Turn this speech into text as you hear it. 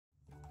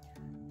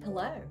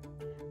Hello,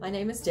 my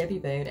name is Debbie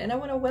Boone, and I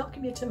want to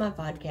welcome you to my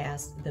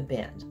podcast, The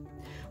Bend,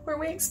 where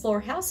we explore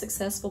how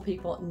successful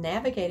people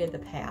navigated the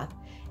path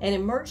and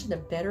emerged in a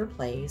better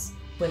place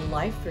when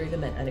life threw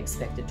them an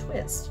unexpected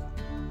twist.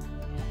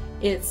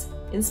 It's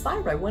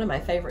inspired by one of my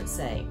favorite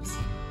sayings: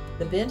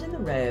 the bend in the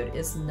road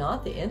is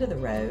not the end of the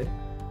road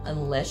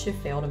unless you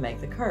fail to make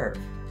the curve.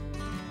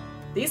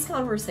 These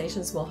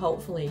conversations will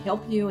hopefully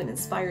help you and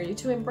inspire you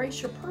to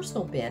embrace your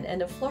personal bend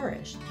and to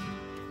flourish.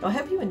 I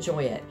hope you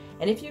enjoy it,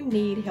 and if you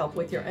need help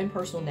with your own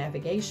personal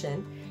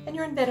navigation and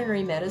you're in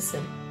veterinary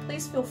medicine,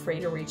 please feel free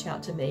to reach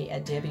out to me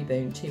at Debbie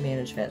Boone 2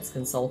 Manage Vets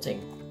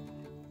Consulting.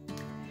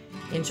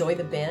 Enjoy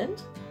the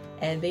bend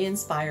and be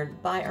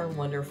inspired by our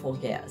wonderful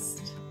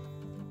guest.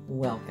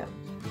 Welcome.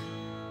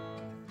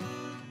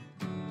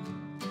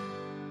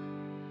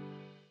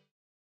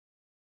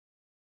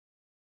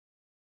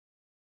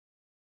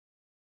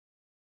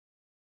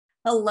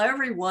 Hello,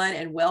 everyone,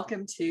 and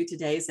welcome to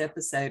today's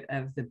episode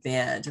of The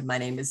Bend. My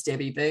name is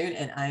Debbie Boone,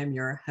 and I am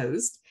your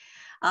host.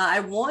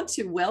 I want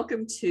to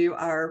welcome to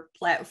our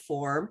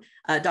platform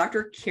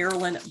Dr.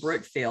 Caroline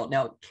Brookfield.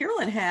 Now,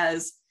 Caroline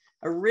has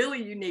a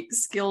really unique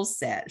skill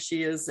set.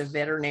 She is a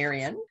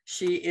veterinarian.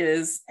 She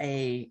is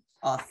an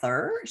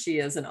author. She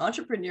is an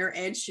entrepreneur,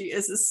 and she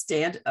is a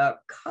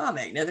stand-up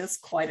comic. Now, that's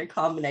quite a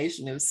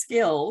combination of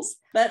skills,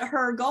 but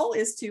her goal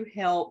is to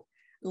help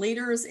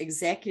leaders,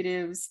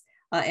 executives,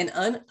 and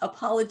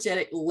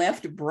unapologetic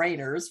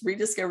left-brainers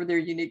rediscover their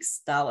unique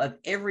style of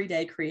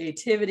everyday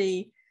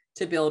creativity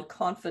to build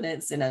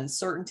confidence in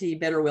uncertainty,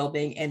 better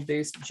well-being, and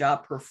boost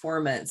job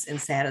performance and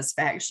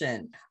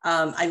satisfaction.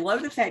 I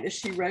love the fact that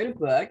she wrote a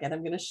book, and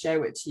I'm going to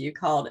show it to you,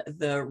 called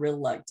The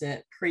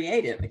Reluctant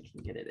Creative. I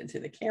can get it into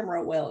the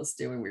camera. Well, it's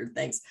doing weird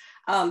things.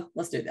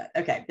 Let's do that.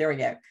 Okay, there we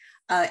go.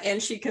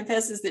 And she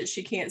confesses that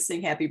she can't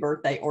sing happy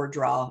birthday or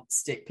draw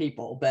stick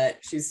people, but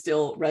she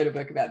still wrote a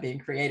book about being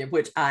creative,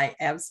 which I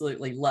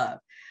absolutely love.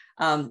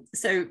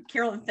 So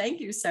Caroline,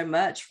 thank you so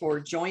much for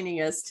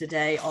joining us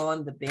today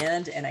on The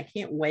Bend. And I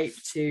can't wait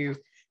to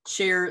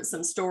share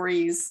some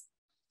stories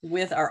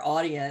with our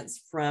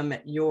audience from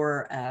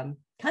your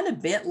kind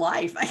of bent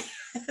life, I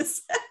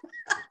guess.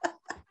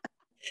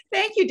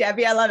 Thank you,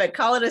 Debbie. I love it.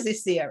 Call it as you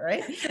see it,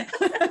 right?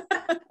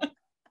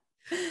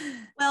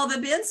 Well,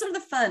 the bends are the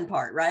fun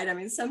part, right? I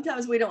mean,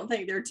 sometimes we don't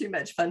think they're too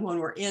much fun when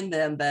we're in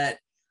them, but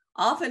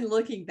often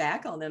looking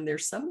back on them, they're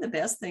some of the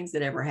best things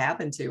that ever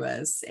happened to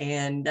us.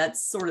 And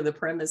that's sort of the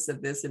premise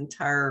of this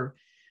entire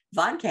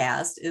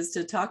podcast, is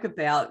to talk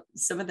about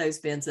some of those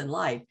bends in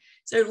life.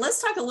 So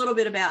let's talk a little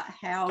bit about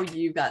how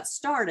you got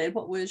started.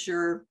 What was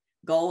your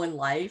goal in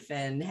life,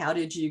 and how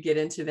did you get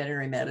into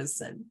veterinary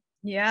medicine?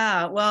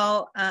 Yeah,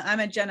 well,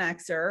 I'm a Gen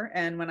Xer.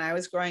 And when I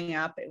was growing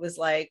up, it was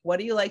like, what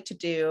do you like to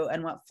do?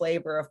 And what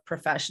flavor of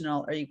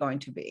professional are you going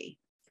to be?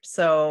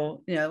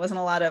 So, there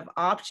wasn't a lot of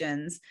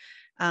options.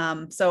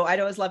 So I'd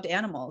always loved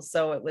animals.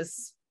 So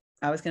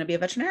I was going to be a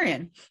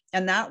veterinarian.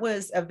 And that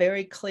was a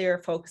very clear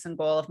focus and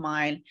goal of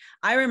mine.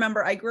 I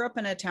remember I grew up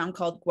in a town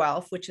called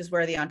Guelph, which is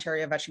where the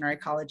Ontario Veterinary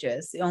College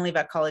is, the only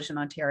vet college in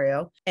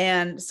Ontario.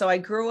 And so I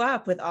grew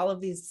up with all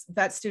of these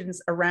vet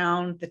students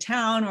around the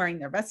town wearing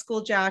their vet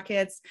school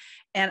jackets.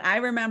 And I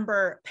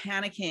remember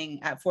panicking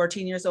at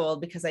 14 years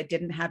old because I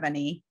didn't have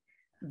any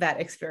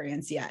vet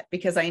experience yet,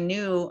 because I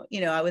knew,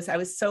 I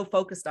was so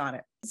focused on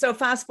it. So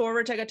fast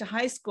forward, I got to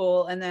high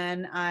school, and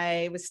then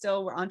I was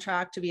still on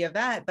track to be a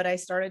vet, but I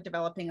started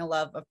developing a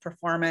love of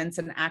performance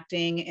and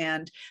acting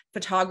and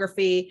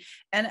photography.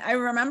 And I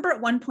remember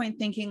at one point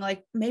thinking,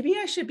 like, maybe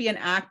I should be an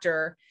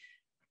actor.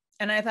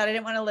 And I thought I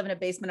didn't want to live in a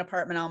basement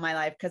apartment all my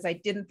life because I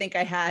didn't think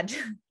I had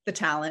the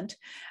talent.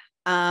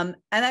 And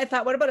I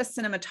thought, what about a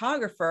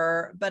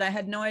cinematographer? But I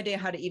had no idea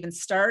how to even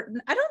start.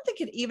 And I don't think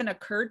it even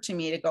occurred to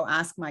me to go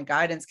ask my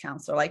guidance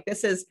counselor. Like,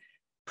 this is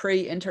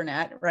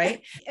pre-internet,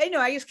 right?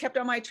 I just kept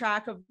on my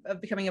track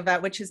of becoming a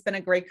vet, which has been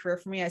a great career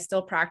for me. I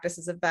still practice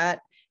as a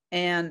vet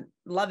and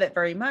love it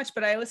very much,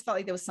 but I always felt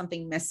like there was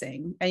something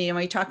missing. And,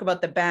 when you talk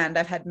about the bend,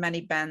 I've had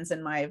many bends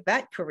in my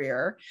vet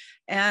career.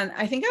 And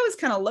I think I was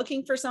kind of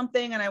looking for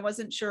something, and I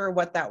wasn't sure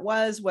what that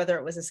was, whether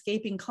it was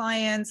escaping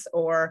clients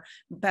or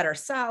better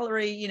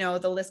salary,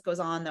 the list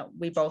goes on that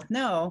we both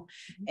know.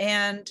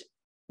 And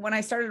when I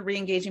started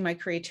re-engaging my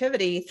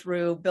creativity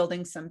through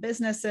building some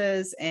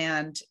businesses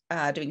and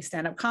doing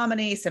stand-up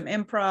comedy, some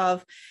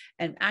improv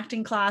and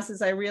acting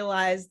classes, I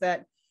realized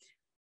that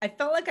I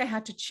felt like I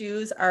had to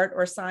choose art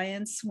or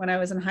science when I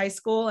was in high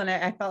school. And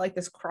I felt like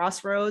this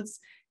crossroads.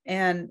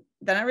 And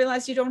then I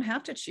realized you don't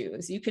have to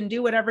choose. You can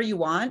do whatever you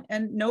want,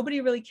 and nobody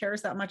really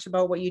cares that much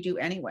about what you do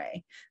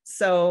anyway.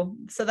 So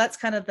that's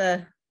kind of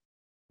the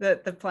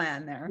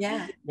plan there.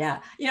 Yeah.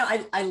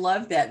 I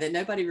love that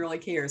nobody really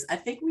cares. I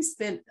think we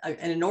spent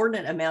an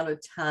inordinate amount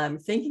of time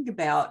thinking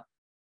about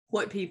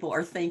what people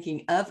are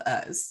thinking of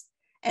us.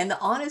 And the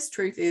honest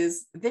truth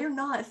is, they're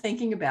not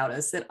thinking about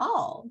us at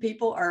all.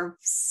 People are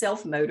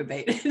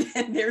self-motivated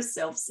and they're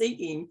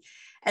self-seeking,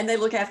 and they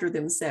look after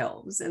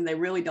themselves, and they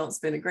really don't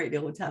spend a great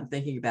deal of time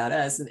thinking about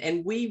us.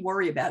 And we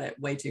worry about it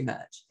way too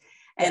much.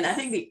 And Yes. I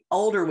think the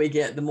older we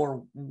get, the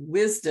more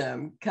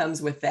wisdom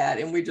comes with that.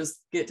 And we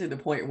just get to the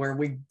point where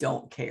we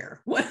don't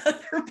care what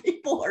other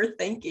people are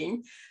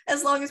thinking,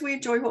 as long as we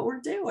enjoy what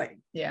we're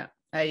doing. Yeah,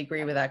 I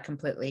agree with that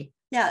completely.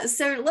 Yeah.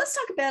 So let's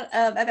talk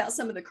about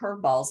some of the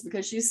curveballs,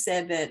 because you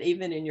said that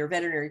even in your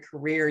veterinary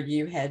career,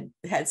 you had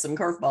some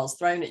curveballs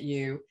thrown at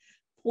you.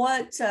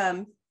 What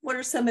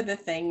are some of the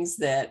things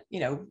that,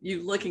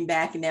 you looking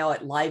back and now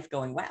at life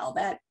going, wow,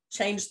 that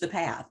changed the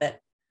path, that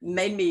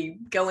made me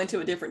go into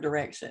a different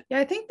direction? Yeah,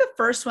 I think the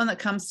first one that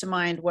comes to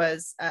mind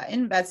was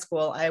in vet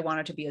school, I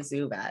wanted to be a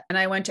zoo vet. And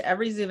I went to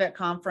every zoo vet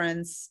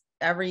conference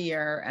every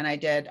year, and I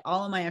did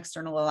all of my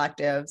external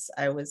electives.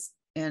 I was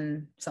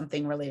in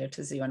something related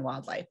to zoo and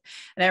wildlife.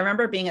 And I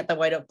remember being at the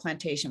White Oak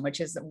Plantation, which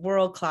is a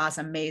world-class,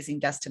 amazing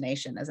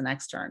destination as an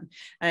extern.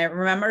 And I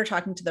remember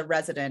talking to the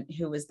resident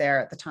who was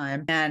there at the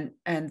time, and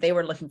they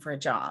were looking for a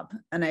job.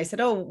 And I said,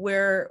 oh,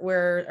 where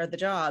are the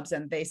jobs?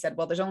 And they said,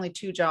 well, there's only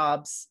 2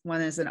 jobs. One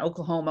is in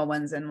Oklahoma,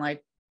 one's in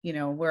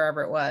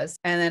wherever it was.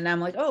 And then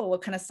I'm like, oh,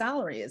 what kind of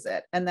salary is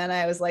it? And then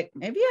I was like,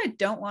 maybe I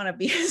don't want to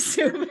be a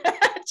zoo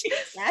vet.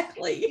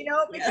 Exactly.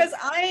 Because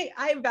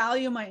I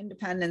value my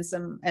independence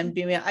and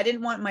being, I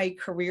didn't want my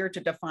career to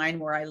define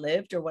where I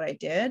lived or what I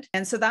did.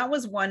 And so that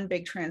was one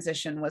big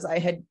transition, was I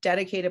had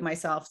dedicated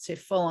myself to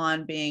full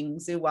on being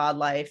zoo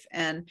wildlife.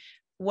 And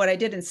what I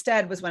did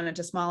instead was went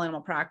into small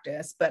animal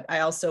practice, but I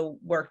also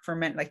worked for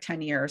like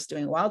 10 years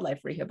doing wildlife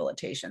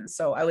rehabilitation.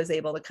 So I was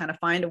able to kind of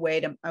find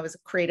I was a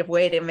creative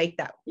way to make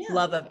that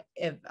love of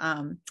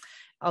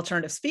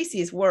alternative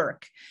species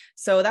work.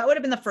 So that would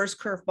have been the first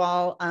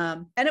curveball.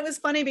 And it was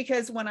funny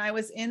because when I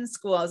was in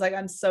school, I was like,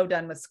 I'm so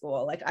done with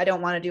school. Like, I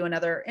don't want to do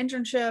another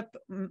internship,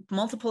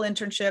 multiple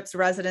internships,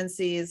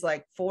 residencies,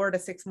 like 4 to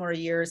 6 more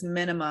years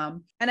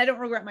minimum. And I don't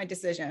regret my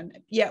decision.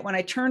 Yet when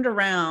I turned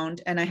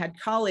around and I had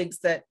colleagues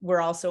that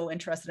were also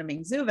interested in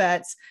being zoo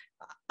vets,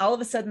 all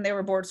of a sudden they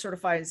were board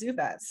certified zoo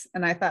vets.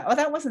 And I thought, oh,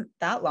 that wasn't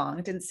that long.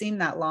 It didn't seem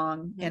that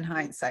long in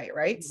hindsight,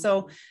 right?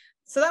 Mm-hmm.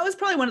 So that was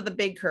probably one of the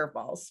big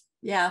curveballs.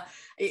 Yeah.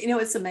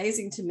 It's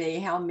amazing to me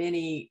how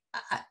many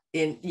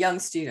in young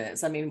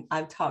students, I mean,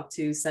 I've talked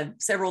to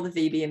several of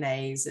the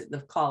VBMAs at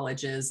the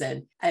colleges,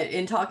 and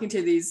in talking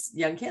to these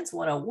young kids,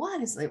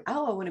 101 is like,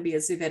 oh, I want to be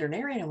a zoo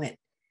veterinarian. I went,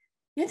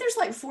 there's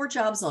like 4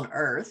 jobs on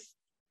earth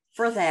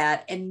for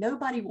that, and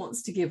nobody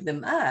wants to give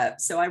them up.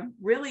 So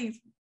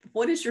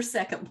what is your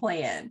second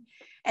plan?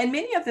 And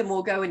many of them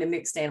will go into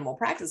mixed animal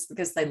practice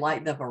because they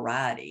like the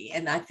variety.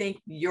 And I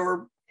think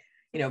your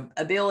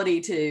ability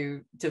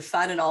to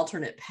find an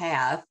alternate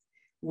path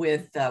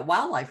with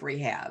wildlife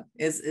rehab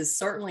is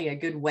certainly a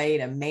good way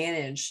to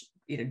manage,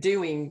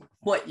 doing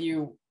what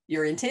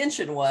your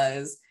intention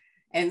was,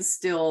 and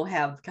still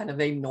have kind of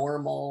as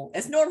normal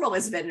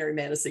as veterinary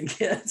medicine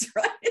gets,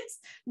 right? It's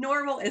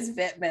normal as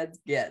vet med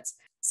gets.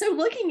 So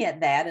looking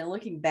at that and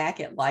looking back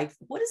at life,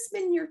 what has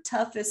been your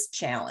toughest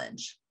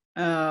challenge?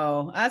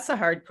 Oh, that's a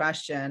hard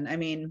question. I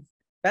mean,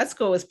 vet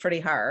school was pretty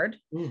hard.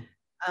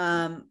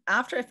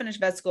 After I finished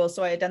vet school,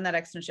 so I had done that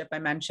externship I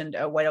mentioned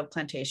at White Oak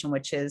Plantation,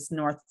 which is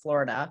North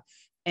Florida.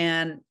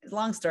 And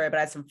long story, but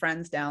I had some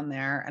friends down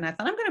there, and I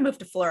thought, I'm going to move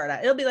to Florida.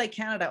 It'll be like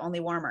Canada, only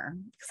warmer,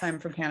 because I'm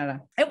from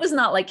Canada. It was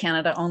not like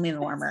Canada, only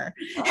warmer.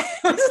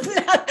 I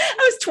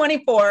was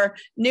 24,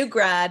 new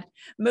grad,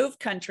 moved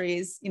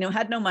countries,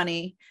 had no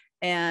money.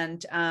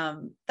 And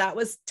that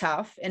was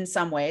tough in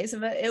some ways.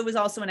 But it was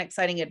also an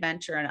exciting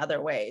adventure in other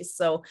ways.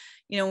 So,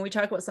 when we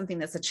talk about something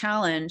that's a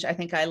challenge, I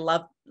think I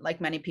love, like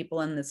many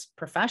people in this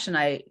profession,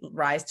 I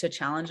rise to a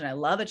challenge and I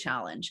love a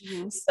challenge.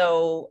 Mm-hmm.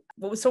 So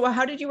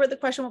how did you word the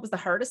question? What was the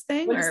hardest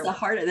thing? What is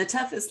the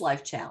toughest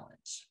life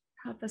challenge?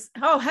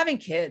 Oh, having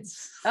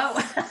kids. Oh,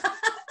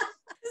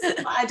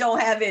 I don't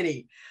have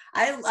any.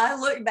 I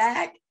look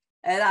back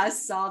and I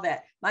saw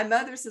that. My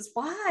mother says,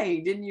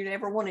 why didn't you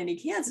ever want any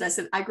kids? And I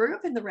said, I grew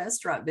up in the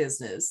restaurant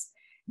business,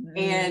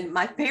 and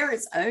my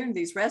parents owned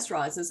these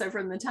restaurants. And so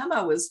from the time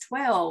I was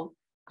 12,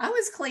 I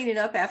was cleaning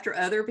up after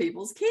other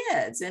people's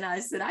kids. And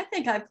I said, I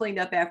think I've cleaned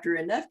up after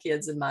enough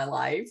kids in my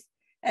life,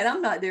 and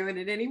I'm not doing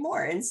it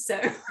anymore. And so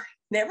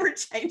never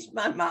changed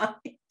my mind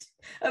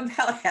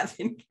about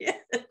having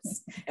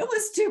kids. It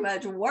was too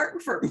much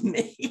work for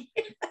me.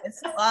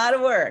 It's a lot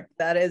of work.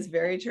 That is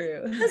very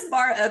true. Just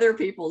borrow other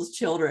people's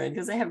children,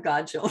 because they have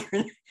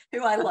godchildren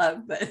who I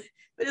love, but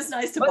it's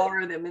nice to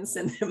borrow them and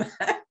send them out.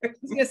 I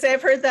was going to say,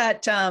 I've heard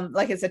that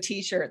like it's a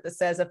t-shirt that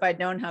says, if I'd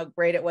known how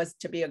great it was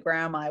to be a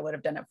grandma, I would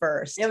have done it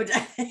first.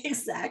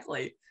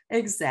 Exactly.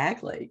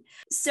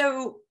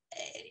 So,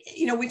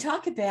 we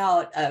talk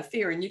about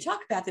fear, and you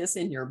talk about this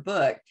in your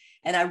book.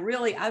 And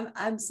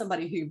I'm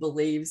somebody who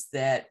believes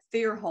that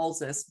fear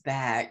holds us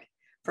back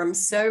from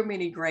so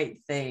many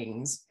great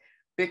things,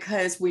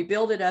 because we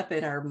build it up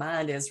in our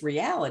mind as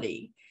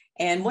reality.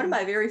 And one of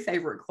my very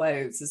favorite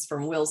quotes is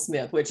from Will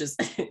Smith, which is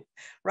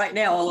right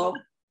now, although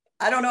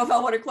I don't know if I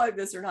want to quote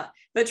this or not,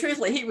 but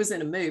truthfully, he was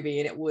in a movie,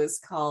 and it was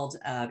called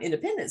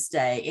Independence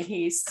Day. And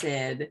he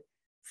said,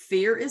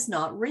 fear is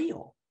not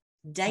real.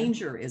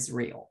 Danger is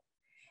real.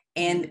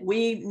 And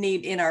we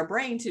need in our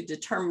brain to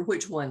determine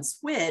which one's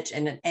which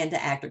and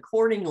to act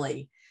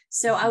accordingly.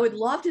 So I would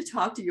love to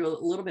talk to you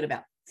a little bit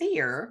about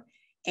fear.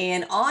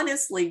 And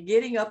honestly,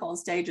 getting up on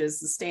stage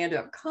as a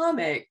stand-up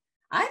comic,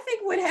 I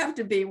think would have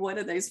to be one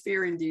of those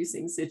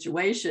fear-inducing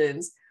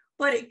situations,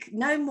 but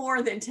no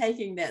more than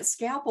taking that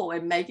scalpel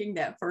and making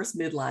that first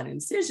midline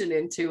incision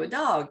into a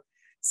dog.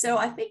 So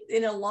I think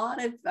in a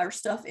lot of our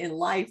stuff in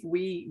life,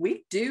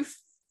 we do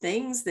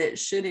things that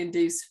should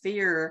induce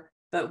fear,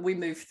 but we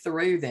move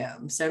through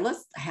them. So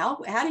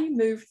how do you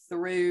move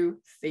through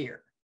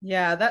fear?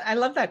 Yeah, that I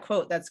love that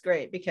quote. That's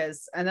great,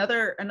 because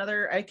another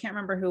I can't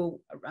remember who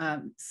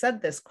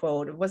said this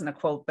quote. It wasn't a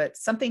quote, but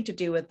something to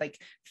do with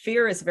like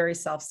fear is very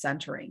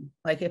self-centering.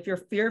 Like if you're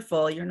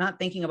fearful, you're not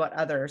thinking about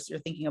others, you're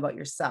thinking about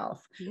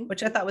yourself,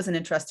 which I thought was an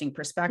interesting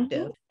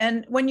perspective.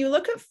 And when you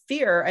look at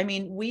fear, I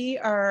mean, we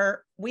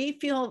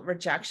feel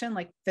rejection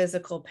like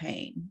physical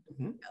pain,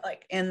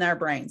 like in our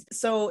brains.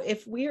 So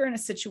if we are in a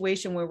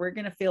situation where we're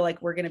going to feel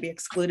like we're going to be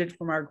excluded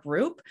from our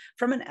group,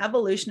 from an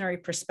evolutionary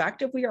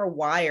perspective, we are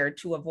wired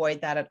to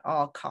avoid that at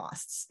all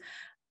costs.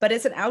 But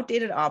it's an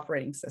outdated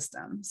operating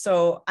system.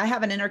 So I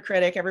have an inner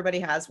critic. Everybody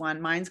has one.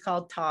 Mine's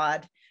called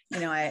Todd. You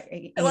know,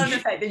 I love the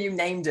fact that you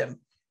named him.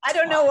 I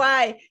don't know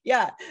why.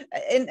 Yeah.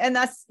 And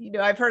that's, you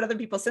know, I've heard other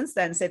people since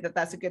then say that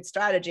that's a good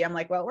strategy. I'm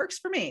like, well, it works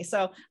for me.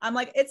 So I'm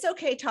like, it's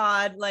okay,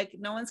 Todd. Like,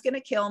 no one's going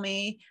to kill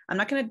me. I'm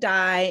not going to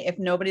die if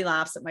nobody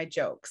laughs at my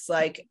jokes.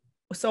 Like,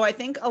 so I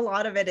think a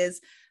lot of it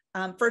is,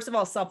 first of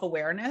all,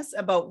 self-awareness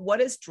about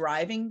what is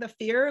driving the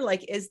fear.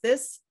 Like, is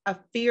this a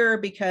fear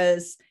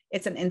because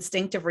it's an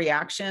instinctive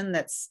reaction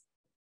that's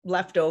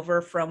left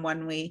over from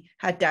when we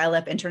had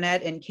dial-up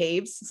internet in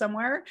caves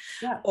somewhere?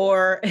 Yeah.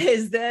 Or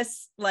is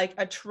this like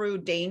a true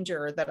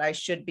danger that I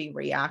should be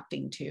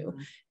reacting to?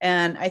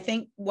 And I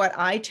think what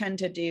I tend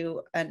to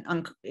do, and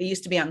it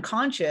used to be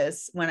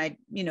unconscious when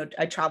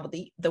I traveled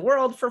the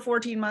world for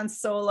 14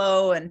 months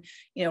solo and,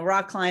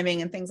 rock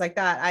climbing and things like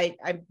that. I'm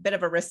a bit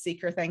of a risk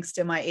seeker thanks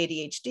to my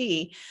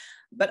ADHD,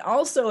 but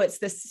also it's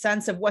this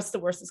sense of what's the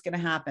worst that's going to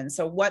happen.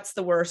 So what's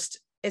the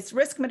worst? It's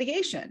risk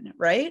mitigation,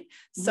 right?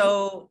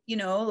 So,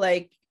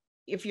 like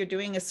if you're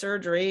doing a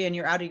surgery and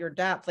you're out of your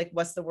depth, like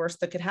what's the worst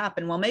that could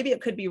happen? Well, maybe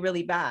it could be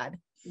really bad.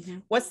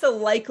 What's the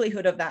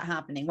likelihood of that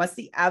happening? What's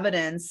the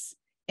evidence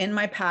in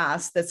my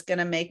past that's going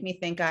to make me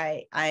think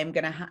I'm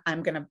going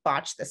to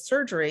botch the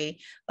surgery?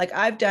 Like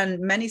I've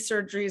done many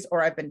surgeries,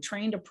 or I've been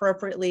trained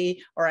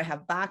appropriately, or I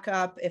have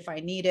backup if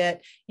I need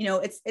it.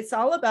 It's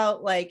all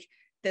about like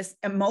this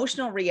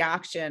emotional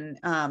reaction.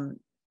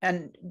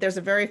 And there's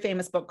a very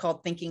famous book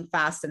called Thinking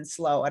Fast and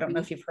Slow. I don't know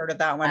if you've heard of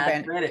that one.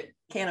 I've read it.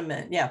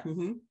 Kahneman. Yeah.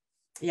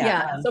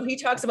 Yeah. So he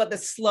talks about the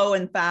slow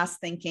and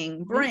fast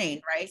thinking brain,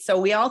 right? So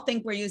we all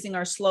think we're using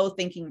our slow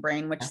thinking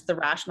brain, which is the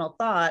rational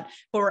thought,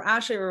 but we're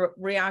actually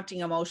reacting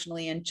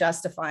emotionally and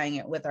justifying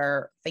it with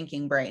our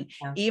thinking brain.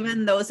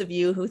 Even those of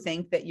you who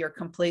think that you're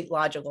complete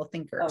logical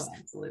thinkers. Oh,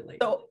 absolutely.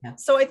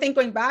 So I think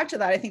going back to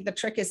that, I think the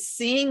trick is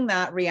seeing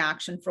that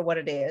reaction for what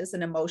it is,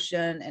 an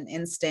emotion, an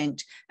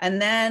instinct,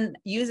 and then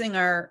using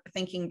our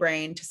thinking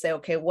brain to say,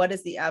 okay, what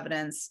is the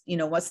evidence?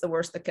 What's the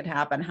worst that could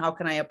happen? How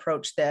can I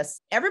approach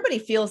this? Everybody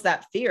feels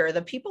that fear.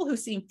 The people who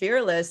seem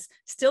fearless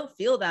still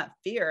feel that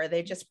fear.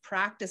 They just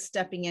practice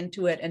stepping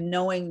into it and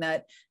knowing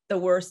that the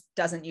worst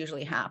doesn't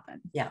usually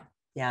happen. Yeah.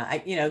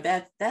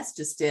 That's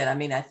just it. I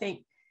mean, I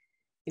think,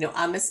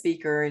 I'm a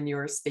speaker and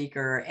you're a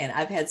speaker, and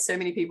I've had so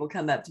many people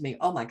come up to me,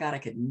 oh my God, I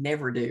could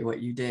never do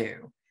what you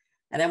do.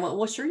 And I went,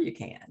 well, sure you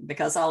can,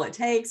 because all it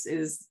takes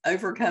is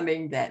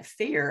overcoming that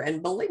fear.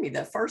 And believe me,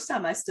 the first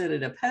time I stood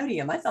at a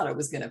podium, I thought I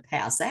was going to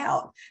pass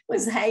out,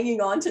 was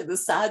hanging on to the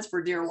sides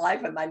for dear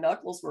life, and my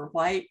knuckles were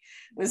white,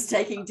 was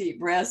taking deep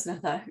breaths. And I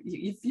thought,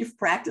 you've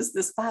practiced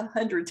this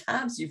 500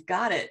 times, you've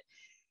got it.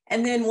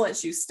 And then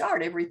once you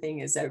start, everything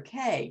is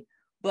okay.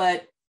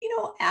 But,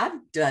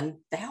 I've done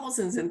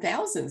thousands and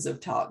thousands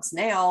of talks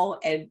now,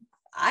 and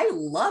I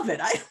love it.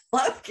 I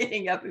love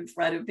getting up in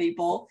front of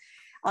people.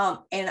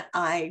 And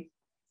I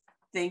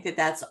think that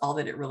that's all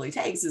that it really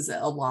takes, is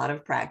a lot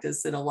of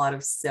practice and a lot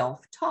of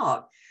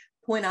self-talk.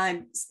 When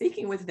I'm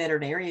speaking with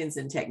veterinarians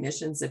and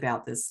technicians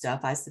about this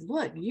stuff, I said,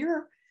 look,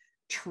 you're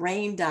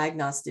trained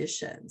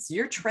diagnosticians.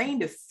 You're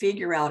trained to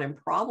figure out and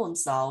problem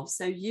solve.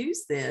 So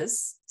use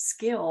this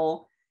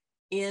skill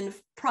in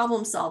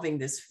problem solving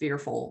this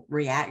fearful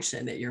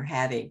reaction that you're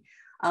having,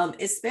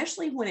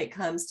 especially when it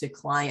comes to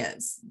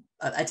clients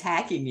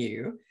attacking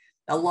you.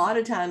 A lot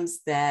of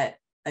times that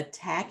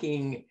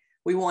attacking,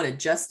 we want to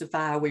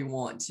justify, we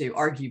want to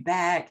argue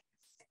back,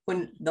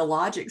 when the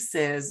logic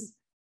says,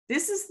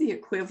 this is the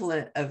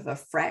equivalent of a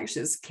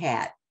fractious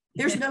cat.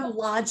 There's no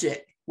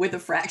logic with a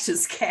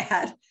fractious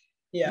cat.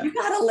 Yeah. You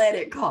got to let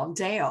it calm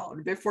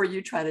down before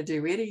you try to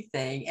do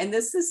anything. And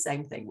this is the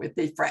same thing with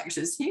the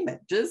fractious human.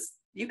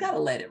 You got to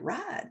let it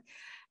ride.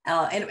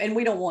 And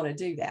we don't want to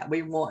do that.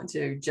 We want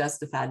to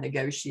justify,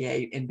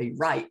 negotiate, and be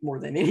right more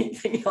than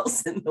anything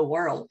else in the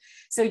world.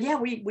 So yeah,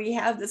 we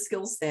have the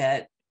skill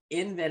set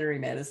in veterinary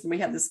medicine. We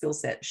have the skill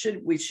set.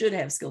 We should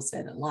have skill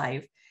set in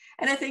life.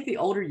 And I think the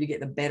older you get,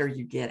 the better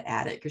you get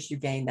at it because you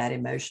gain that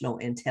emotional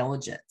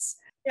intelligence.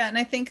 Yeah, and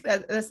I think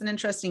that that's an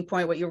interesting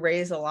point. What you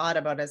raise a lot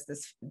about is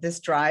this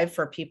drive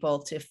for people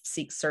to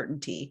seek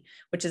certainty,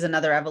 which is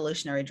another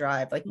evolutionary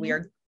drive. Like we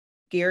are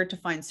geared to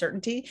find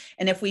certainty.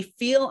 And if we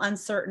feel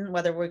uncertain,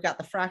 whether we've got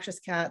the fractious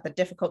cat, the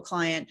difficult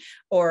client,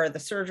 or the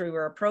surgery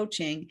we're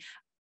approaching,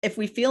 if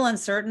we feel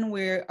uncertain,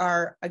 we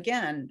are,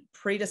 again,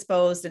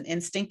 predisposed and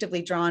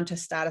instinctively drawn to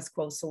status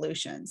quo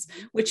solutions,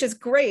 which is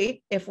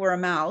great if we're a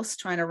mouse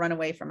trying to run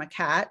away from a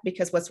cat,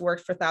 because what's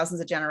worked for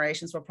thousands of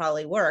generations will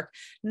probably work.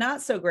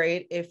 Not so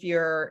great if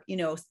you're,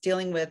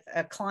 dealing with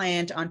a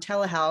client on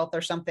telehealth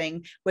or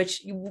something,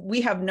 which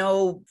we have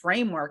no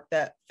framework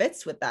that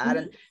fits with that.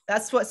 And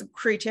that's what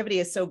creativity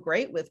is so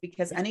great with,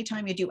 because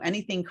anytime you do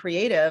anything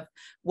creative,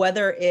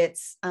 whether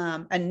it's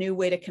a new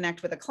way to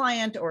connect with a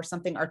client or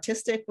something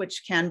artistic,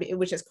 which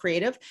is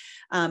creative,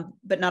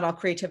 but not all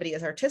creativity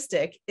is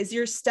artistic, is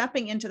you're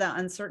stepping into that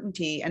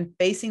uncertainty and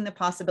facing the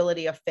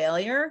possibility of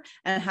failure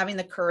and having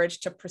the courage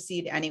to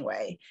proceed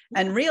anyway,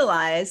 and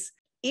realize,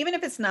 even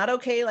if it's not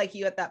okay, like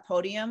you at that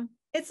podium,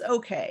 it's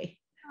okay.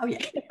 Oh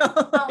yeah.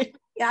 Well,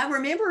 yeah, I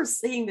remember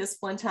seeing this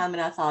one time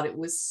and I thought it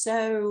was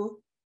so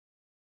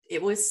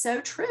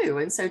true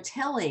and so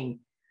telling.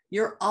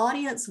 Your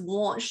audience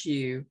wants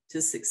you to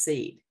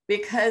succeed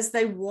because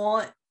they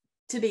want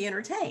to be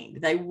entertained.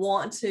 They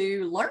want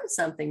to learn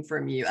something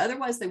from you.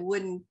 Otherwise, they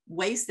wouldn't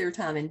waste their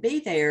time and be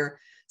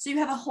there. So you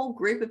have a whole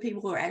group of people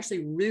who are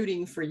actually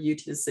rooting for you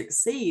to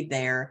succeed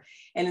there.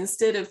 And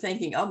instead of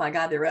thinking, oh my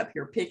God, they're up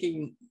here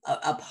picking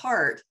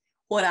apart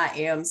what I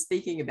am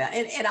speaking about.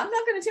 And I'm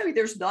not going to tell you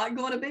there's not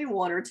going to be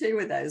one or two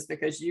of those,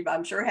 because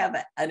I'm sure have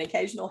an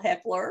occasional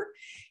heckler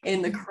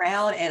in the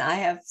crowd. And I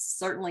have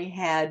certainly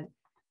had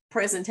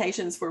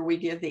presentations where we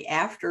give the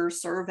after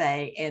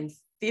survey and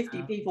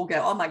 50 people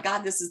go, oh my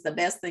God, this is the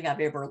best thing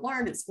I've ever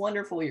learned. It's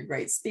wonderful. You're a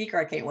great speaker.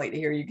 I can't wait to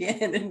hear you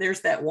again. And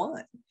there's that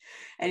one.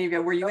 And you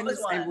go, were you in the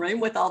same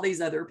room with all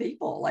these other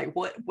people? Like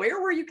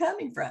where were you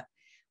coming from?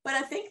 But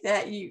I think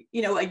that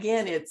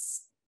again,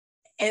 it's,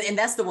 and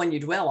that's the one you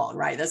dwell on,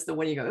 right? That's the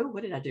one you go, oh,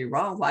 what did I do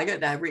wrong? Why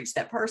couldn't I reach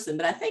that person?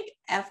 But I think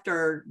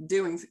after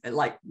doing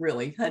like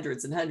really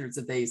hundreds and hundreds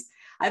of these,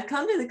 I've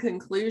come to the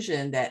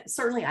conclusion that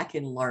certainly I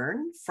can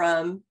learn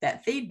from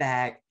that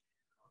feedback,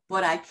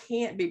 but I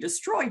can't be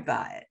destroyed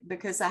by it,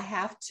 because I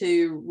have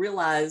to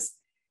realize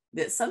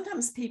that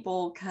sometimes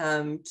people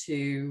come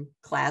to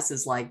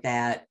classes like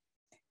that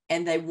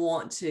and they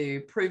want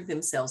to prove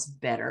themselves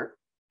better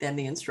than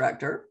the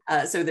instructor.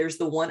 So there's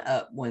the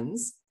one-up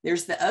ones.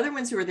 There's the other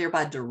ones who are there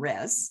by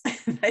duress.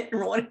 They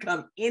didn't want to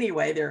come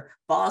anyway. Their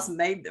boss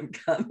made them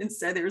come, and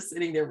so they're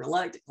sitting there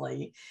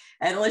reluctantly.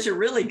 And unless you're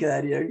really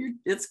good,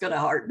 it's going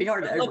to be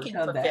hard to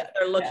overcome that.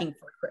 They're looking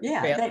for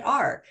yeah, they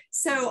are.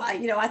 So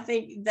I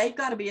think they've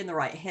got to be in the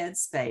right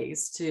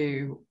headspace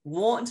to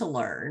want to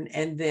learn,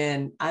 and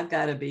then I've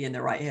got to be in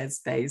the right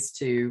headspace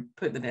to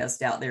put the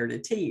best out there to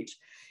teach.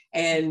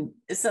 And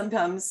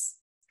sometimes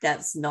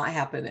that's not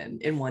happening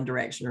in one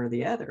direction or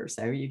the other.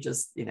 So you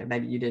just,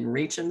 maybe you didn't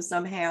reach them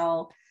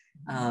somehow,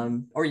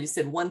 or you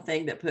said one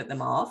thing that put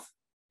them off.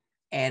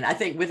 And I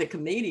think with a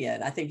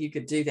comedian, I think you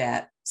could do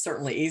that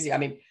certainly easy. I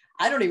mean,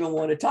 I don't even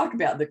want to talk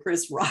about the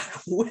Chris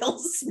Rock, Will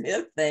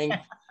Smith thing,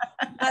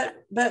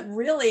 but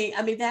really,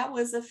 I mean, that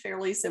was a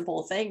fairly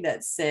simple thing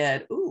that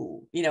said,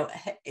 ooh,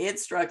 it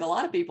struck a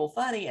lot of people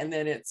funny, and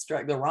then it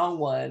struck the wrong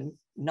one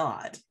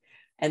not.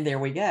 And there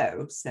we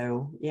go.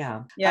 So,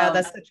 yeah. Yeah,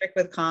 that's the trick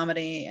with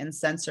comedy and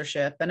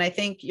censorship. And I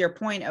think your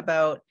point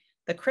about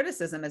the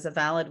criticism is a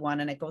valid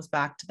one, and it goes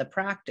back to the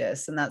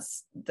practice. And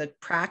that's the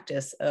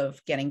practice of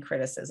getting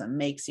criticism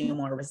makes you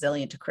more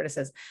resilient to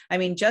criticism. I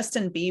mean,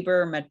 Justin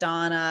Bieber,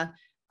 Madonna,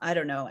 I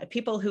don't know,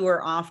 people who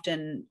are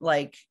often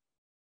like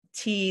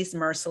teased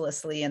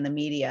mercilessly in the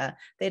media,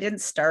 they didn't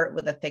start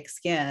with a thick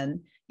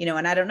skin,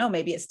 and I don't know,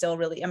 maybe it's still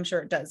really, I'm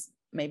sure it does.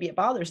 Maybe it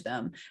bothers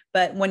them.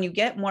 But when you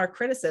get more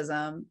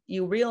criticism,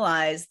 you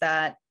realize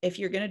that if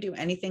you're going to do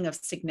anything of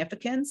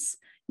significance,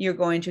 you're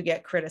going to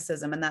get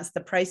criticism. And that's the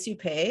price you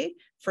pay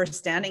for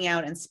standing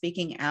out and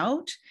speaking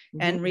out,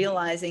 and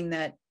realizing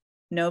that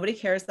nobody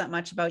cares that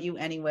much about you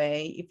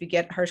anyway. If you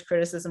get harsh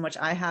criticism, which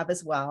I have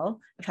as well,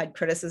 I've had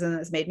criticism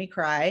that's made me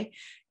cry,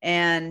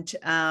 and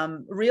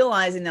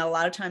realizing that a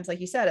lot of times, like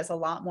you said, it's a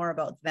lot more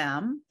about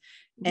them,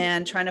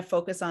 and trying to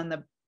focus on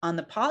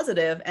the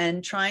positive,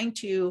 and trying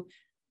to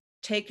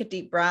take a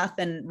deep breath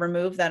and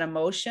remove that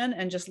emotion,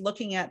 and just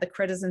looking at the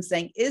criticism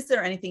saying, is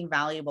there anything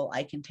valuable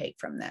I can take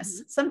from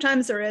this?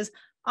 Sometimes there is,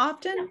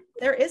 often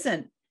there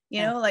isn't.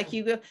 Like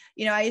you go,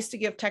 I used to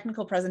give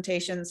technical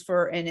presentations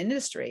for an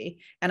industry,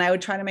 and I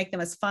would try to make them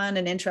as fun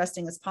and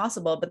interesting as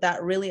possible, but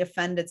that really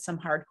offended some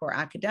hardcore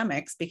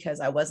academics, because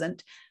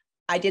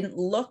I didn't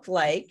look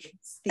like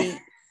the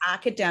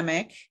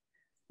academic,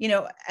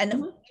 and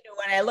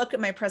when I look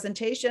at my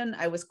presentation,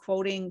 I was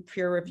quoting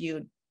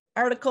peer-reviewed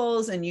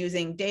articles and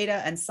using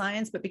data and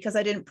science, but because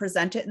I didn't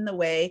present it in the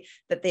way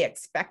that they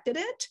expected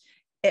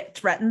it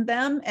threatened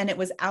them, and it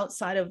was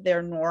outside of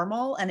their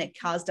normal, and it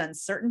caused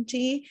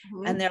uncertainty.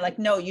 And they're like,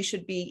 no, you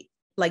should be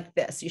like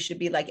this. You should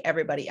be like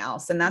everybody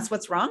else. And that's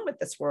what's wrong with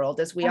this world,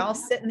 is we all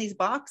sit in these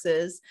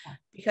boxes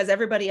because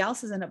everybody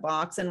else is in a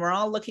box, and we're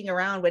all looking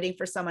around waiting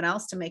for someone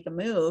else to make a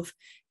move.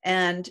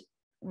 And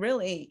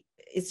really,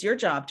 it's your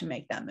job to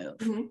make that move.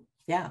 Mm-hmm.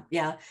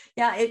 Yeah.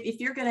 If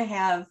you're going to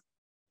have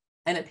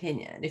an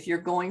opinion, if you're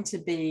going to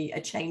be a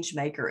change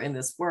maker in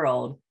this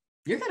world,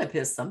 you're going to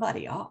piss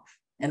somebody off.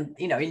 And,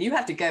 and you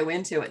have to go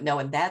into it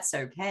knowing that's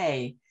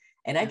okay.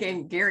 And I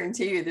can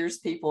guarantee you there's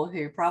people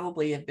who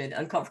probably have been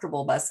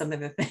uncomfortable by some of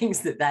the things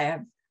that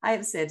I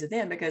have said to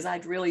them, because I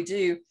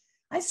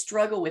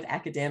struggle with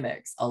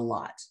academics a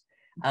lot.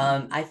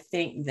 I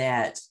think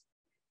that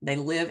they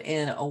live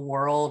in a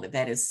world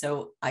that is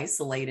so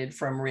isolated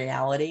from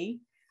reality,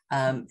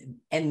 and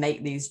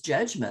make these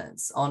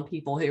judgments on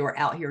people who are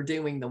out here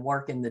doing the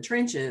work in the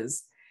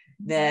trenches,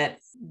 that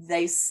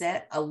they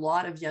set a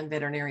lot of young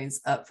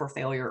veterinarians up for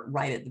failure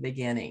right at the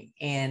beginning.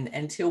 And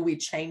until we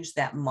change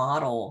that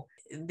model,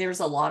 there's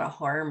a lot of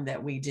harm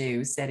that we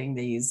do setting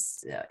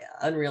these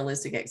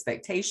unrealistic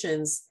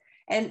expectations.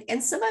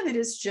 And some of it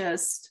is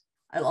just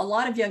a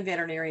lot of young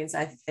veterinarians,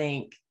 I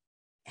think,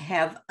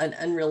 have an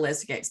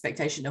unrealistic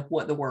expectation of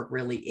what the work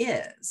really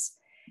is.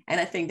 And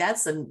I think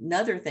that's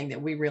another thing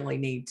that we really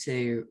need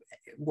to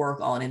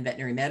work on in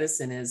veterinary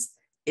medicine, is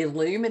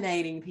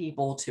illuminating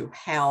people to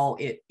how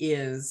it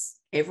is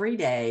every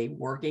day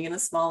working in a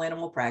small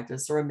animal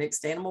practice or a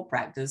mixed animal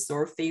practice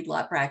or a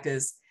feedlot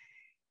practice.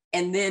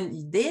 And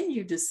then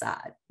you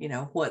decide,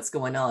 what's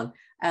going on.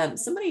 I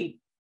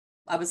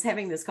was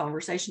having this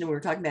conversation, and we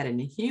were talking about in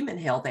human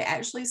health, they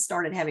actually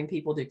started having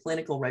people do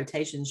clinical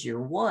rotations year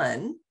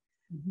 1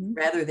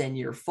 rather than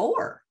year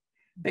 4.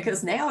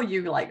 Because now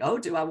you're like, oh,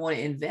 do I want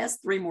to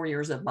invest 3 more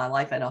years of my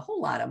life and a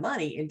whole lot of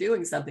money in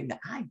doing something that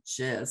I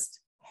just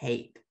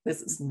hate?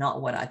 This is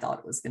not what I thought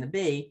it was going to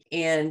be.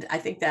 And I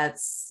think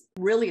that's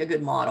really a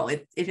good model.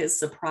 It has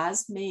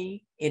surprised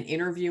me in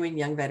interviewing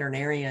young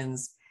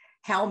veterinarians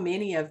how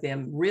many of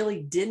them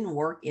really didn't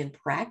work in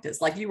practice.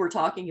 Like you were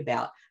talking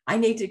about, I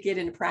need to get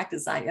into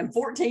practice. I am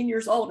 14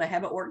 years old and I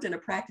haven't worked in a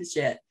practice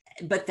yet.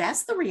 But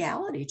that's the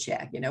reality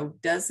check.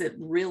 Does it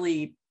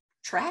really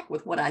track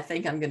with what I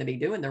think I'm going to be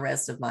doing the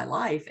rest of my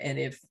life? And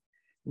if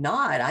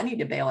not, I need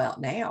to bail out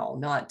now,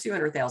 not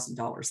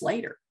 $200,000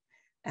 later.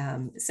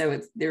 So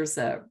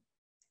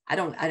I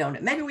don't know.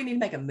 Maybe we need to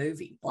make a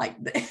movie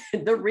like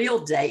the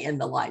real day in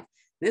the life.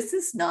 This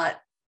is not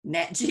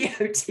Nat Geo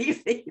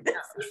TV. This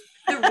is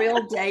the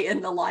real day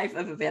in the life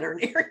of a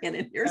veterinarian.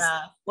 And here's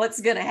what's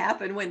going to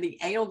happen when the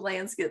anal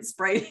glands get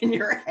sprayed in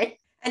your head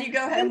and you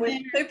go home with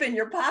poop in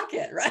your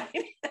pocket,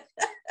 right?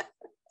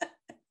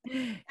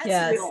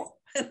 That's real.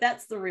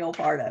 That's the real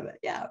part of it.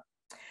 Yeah.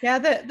 Yeah.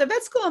 The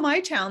vet school in my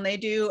town, they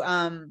do,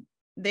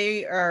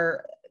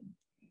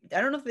 I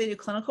don't know if they do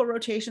clinical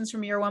rotations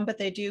from year 1, but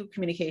they do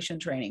communication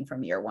training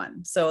from year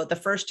 1. So the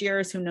first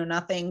years who know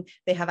nothing,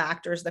 they have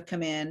actors that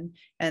come in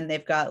and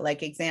they've got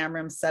like exam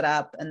rooms set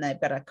up and they've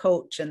got a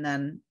coach, and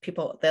then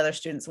the other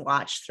students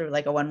watch through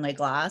like a one-way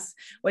glass,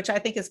 which I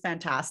think is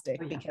fantastic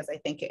because I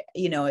think,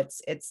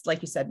 it's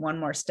like you said, one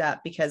more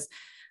step, because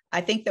I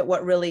think that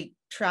what really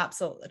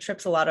trips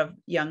a lot of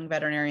young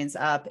veterinarians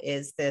up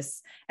is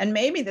this, and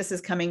maybe this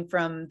is coming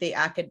from the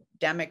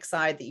academic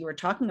side that you were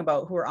talking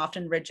about, who are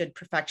often rigid,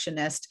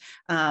 perfectionist,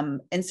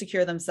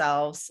 insecure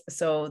themselves.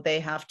 So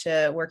they have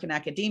to work in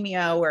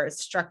academia where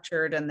it's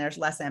structured and there's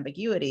less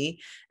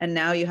ambiguity. And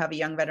now you have a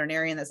young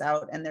veterinarian that's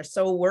out and they're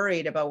so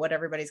worried about what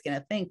everybody's going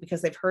to think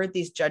because they've heard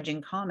these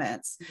judging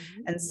comments.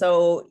 And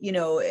so,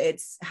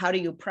 it's how do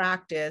you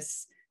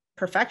practice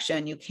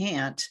perfection? You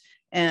can't.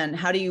 And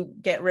how do you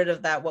get rid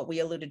of that, what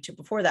we alluded to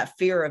before, that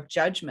fear of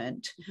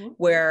judgment,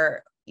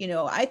 where,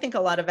 I think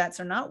a lot of vets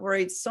are not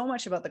worried so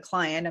much about the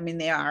client. I mean,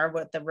 they are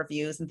with the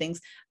reviews and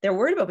things. They're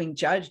worried about being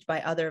judged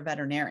by other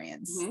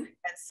veterinarians. And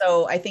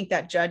so I think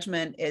that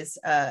judgment is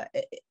a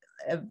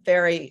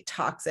very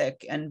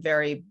toxic and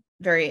very,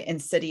 very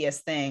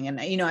insidious thing.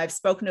 And, I've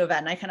spoken to a vet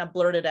and I kind of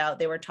blurted out,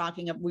 we were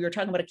talking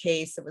about a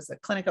case. It was a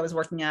clinic I was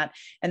working at.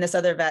 And this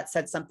other vet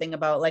said something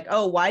about like,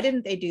 oh, why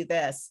didn't they do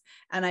this?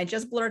 And I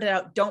just blurted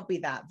out, don't be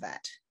that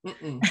vet.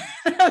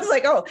 I was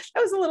like, oh,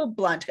 that was a little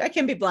blunt. I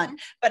can be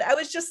blunt, but I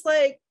was just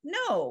like,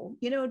 no,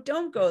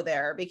 don't go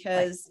there,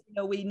 because,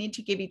 we need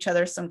to give each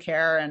other some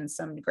care and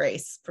some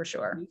grace for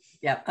sure.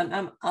 Yeah.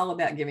 I'm all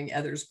about giving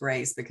others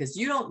grace, because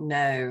you don't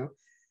know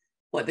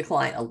what the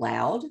client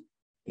allowed.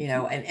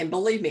 And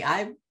believe me,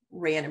 I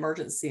ran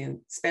emergency and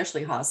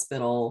specialty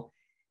hospital,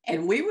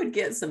 and we would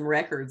get some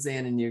records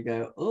in and you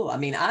go, oh, I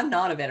mean, I'm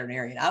not a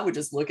veterinarian. I would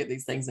just look at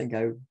these things and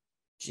go,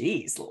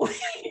 geez,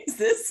 Louise,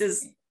 this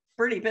is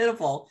pretty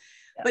pitiful.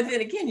 Yeah. But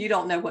then again, you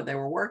don't know what they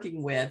were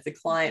working with. The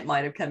client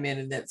might have come in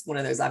and that's one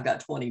of those, I've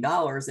got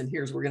 $20 and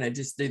we're going to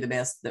just do the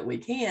best that we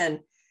can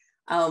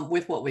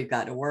with what we've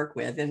got to work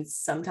with. And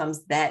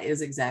sometimes that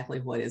is exactly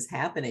what is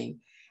happening.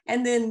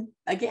 And then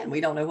again,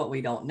 we don't know what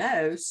we don't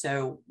know.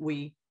 So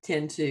we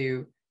tend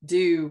to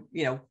do,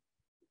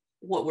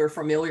 what we're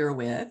familiar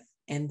with.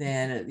 And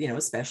then,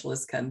 a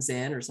specialist comes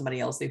in, or somebody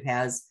else who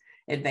has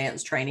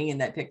advanced training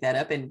and that pick that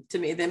up. And to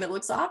me, then it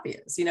looks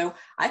obvious.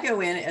 I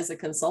go in as a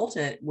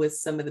consultant with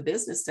some of the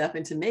business stuff,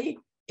 and to me,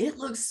 it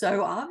looks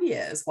so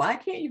obvious. Why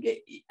can't you get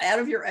out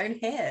of your own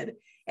head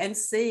and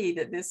see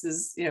that this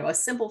is, a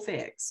simple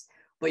fix?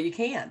 But you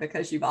can't,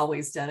 because you've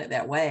always done it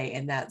that way.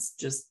 And that's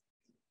just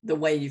the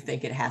way you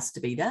think it has to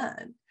be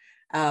done.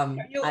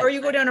 Or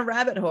you go down a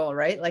rabbit hole,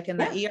 right? Like in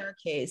the Yeah. ER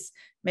case,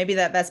 maybe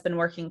that vet's been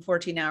working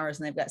 14 hours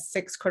and they've got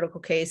 6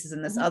 critical cases,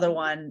 and this other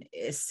one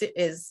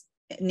is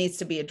needs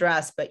to be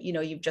addressed, but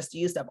you've just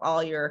used up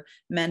all your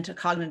mental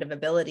cognitive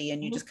ability,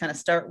 and you just kind of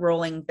start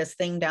rolling this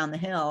thing down the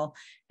hill.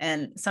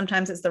 And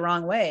sometimes it's the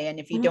wrong way. And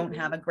if you don't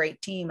have a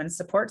great team and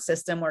support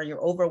system, or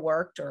you're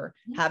overworked or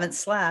haven't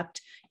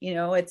slept,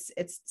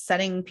 it's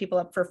setting people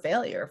up for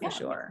failure for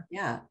sure.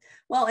 Yeah.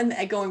 Well,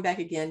 and going back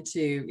again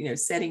to,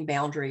 setting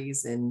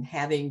boundaries and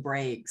having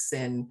breaks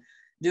and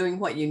doing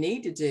what you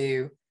need to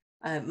do.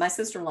 My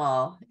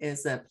sister-in-law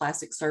is a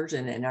plastic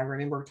surgeon, and I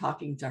remember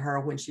talking to her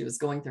when she was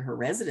going through her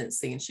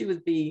residency, and she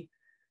would be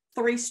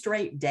 3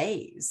 straight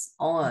days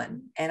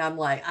on. And I'm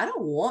like, I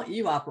don't want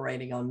you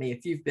operating on me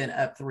if you've been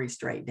up 3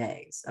 straight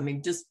days. I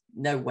mean, just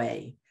no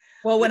way.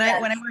 Well, when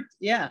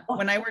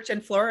I worked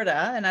in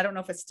Florida, and I don't know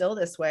if it's still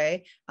this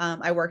way,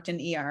 I worked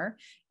in ER,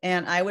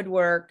 and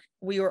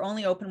we were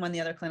only open when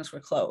the other clinics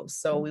were closed.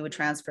 So we would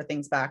transfer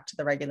things back to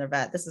the regular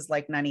vet. This is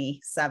like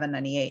 97,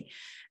 98.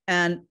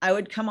 And I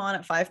would come on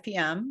at 5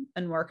 p.m.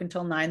 and work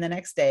until 9 the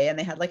next day. And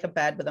they had like a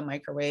bed with a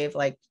microwave,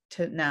 like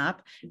to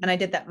nap. And I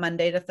did that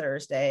Monday to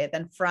Thursday.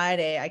 Then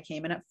Friday, I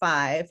came in at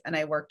 5 and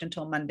I worked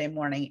until Monday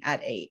morning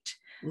at 8.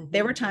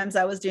 There were times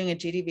I was doing a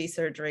GDV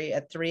surgery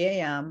at 3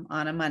 a.m.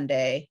 on a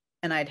Monday,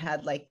 and I'd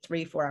had like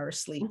 3-4 hours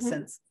sleep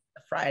since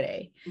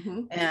Friday.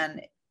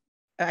 And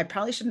I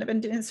probably shouldn't have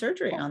been doing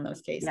surgery on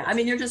those cases. Yeah, I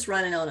mean, you're just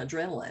running on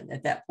adrenaline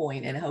at that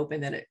point and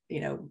hoping that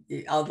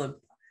it, all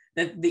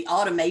the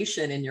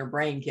automation in your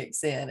brain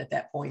kicks in at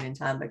that point in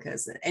time,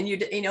 because, and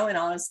and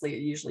honestly,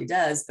 it usually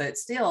does, but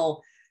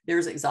still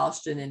there's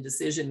exhaustion in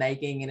decision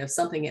making. And if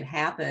something had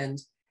happened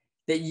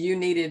that you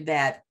needed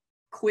that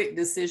quick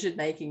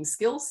decision-making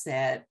skill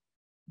set,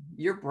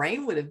 your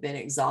brain would have been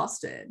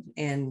exhausted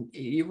and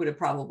you would have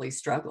probably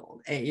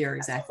struggled. And you're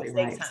exactly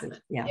right. So,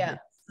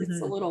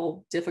 it's a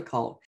little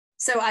difficult.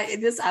 So I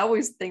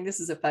always think this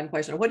is a fun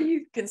question. What do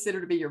you consider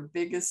to be your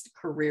biggest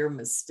career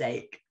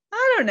mistake?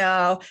 I don't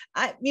know.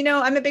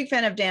 I'm a big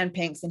fan of Dan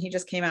Pink's, and he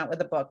just came out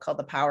with a book called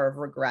The Power of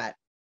Regret.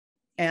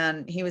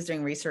 And he was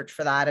doing research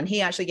for that. And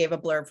he actually gave a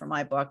blurb for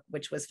my book,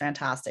 which was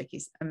fantastic.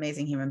 He's an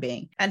amazing human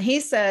being. And he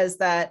says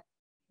that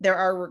there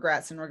are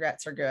regrets, and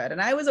regrets are good.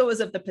 And I was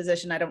always of the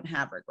position I don't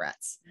have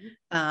regrets.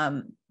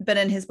 But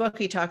in his book,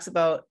 he talks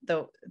about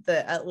the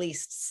at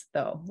leasts,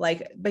 though.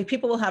 Like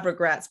people will have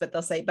regrets, but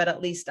they'll say, but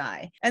at least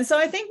I. And so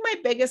I think my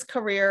biggest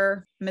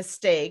career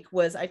mistake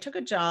was I took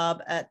a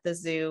job at the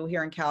zoo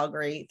here in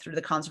Calgary through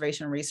the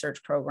conservation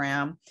research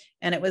program.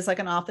 And it was like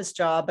an office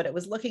job, but it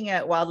was looking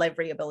at wildlife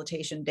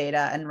rehabilitation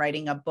data and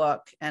writing a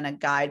book and a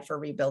guide for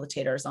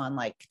rehabilitators on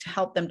to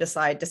help them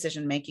decide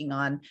decision-making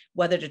on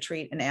whether to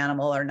treat an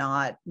animal or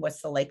not.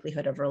 What's the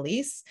likelihood of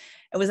release?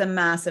 It was a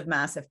massive,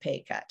 massive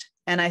pay cut.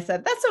 And I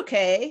said, that's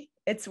okay.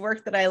 It's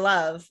work that I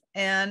love.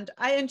 And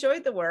I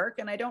enjoyed the work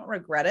and I don't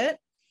regret it.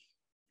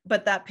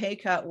 But that pay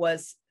cut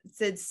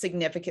did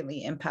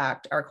significantly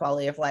impact our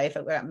quality of life.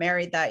 I got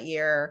married that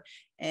year.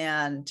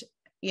 And,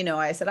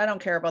 I said, I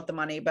don't care about the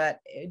money, but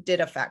it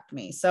did affect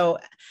me. So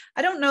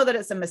I don't know that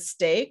it's a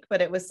mistake,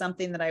 but it was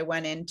something that I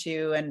went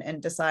into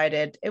and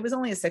decided. It was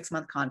only a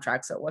 6-month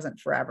contract, so it wasn't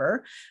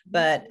forever.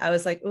 But I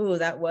was like, ooh,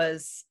 that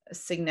was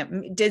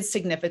did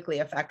significantly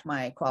affect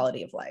my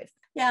quality of life.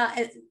 Yeah.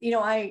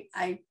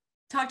 I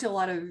talk to a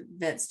lot of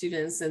vet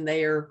students, and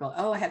they are going,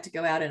 oh, I have to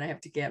go out and I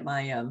have to get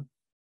my,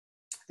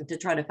 to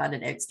try to find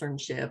an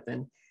externship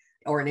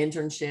or an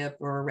internship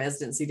or a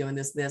residency doing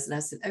this. And I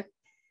said, okay.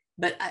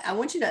 But I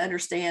want you to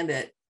understand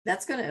that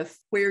that's going to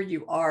where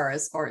you are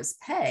as far as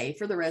pay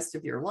for the rest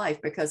of your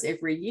life, because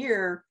every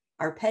year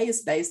our pay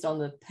is based on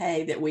the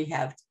pay that we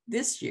have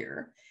this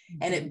year,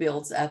 and it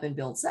builds up and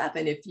builds up.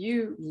 And if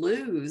you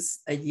lose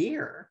a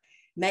year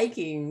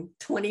making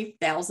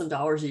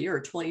 $20,000 a year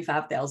or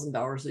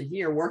 $25,000 a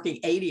year, working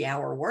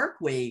 80-hour work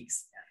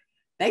weeks,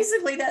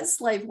 basically that's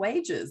slave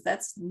wages.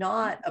 That's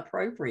not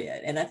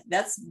appropriate. And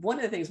that's one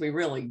of the things we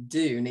really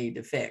do need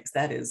to fix.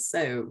 That is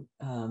so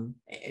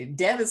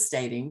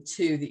devastating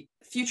to the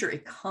future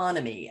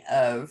economy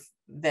of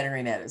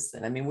veterinary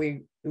medicine. I mean,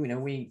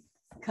 we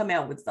come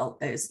out with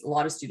a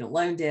lot of student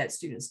loan debt,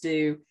 students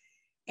do.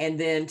 And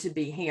then to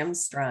be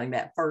hamstrung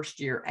that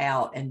first year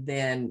out and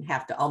then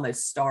have to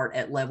almost start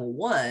at level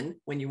 1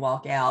 when you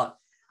walk out.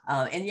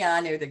 And yeah,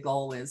 I know the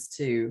goal is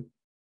to,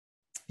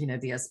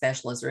 be a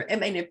specialist, but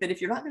if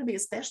you're not going to be a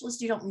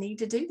specialist, you don't need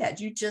to do that.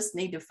 You just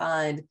need to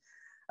find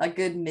a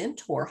good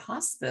mentor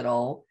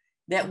hospital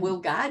that will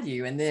guide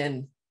you. And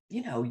then,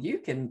 you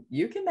can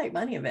make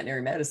money in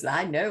veterinary medicine.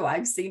 I know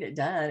I've seen it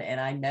done. And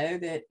I know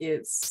that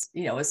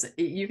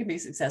you can be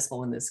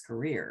successful in this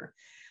career.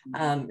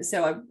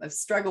 So I've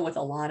struggled with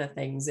a lot of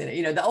things. And,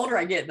 the older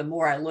I get, the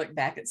more I look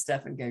back at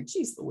stuff and go,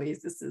 geez,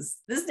 Louise,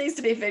 this needs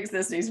to be fixed.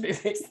 This needs to be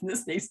fixed. And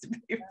this needs to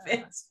be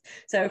fixed.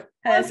 So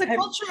well,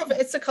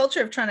 it's a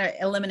culture of trying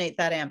to eliminate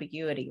that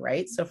ambiguity,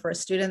 right? So for a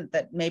student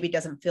that maybe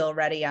doesn't feel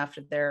ready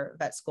after their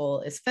vet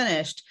school is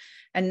finished,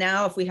 and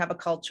now if we have a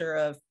culture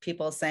of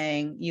people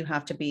saying you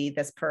have to be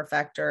this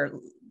perfect or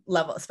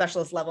level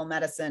specialist level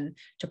medicine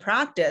to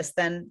practice,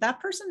 then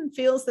that person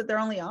feels that their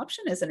only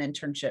option is an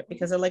internship,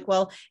 because they're like,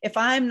 well, if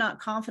I'm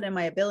not confident in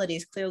my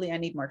abilities, clearly I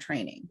need more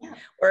training. Yeah.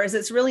 Whereas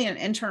it's really an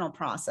internal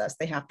process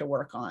they have to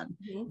work on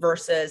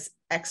versus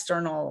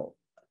external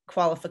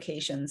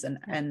qualifications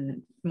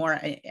and more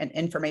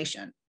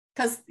information.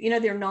 Because,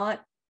 they're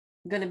not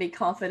going to be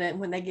confident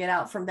when they get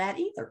out from that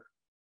either.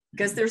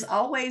 Because there's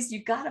always,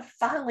 you've got to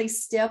finally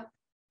step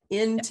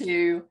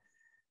into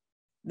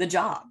the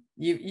job.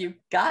 You've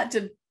got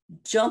to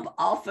jump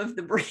off of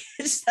the bridge,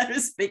 so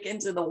to speak,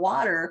 into the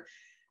water.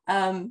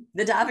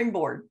 The diving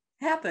board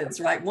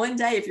happens, right? One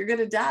day, if you're going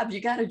to dive, you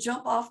got to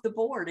jump off the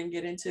board and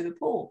get into the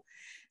pool.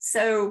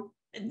 So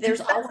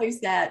there's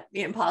always that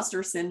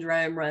imposter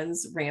syndrome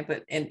runs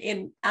rampant.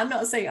 And I'm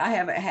not saying I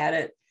haven't had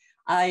it.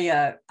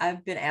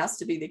 I've been asked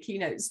to be the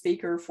keynote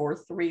speaker for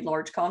 3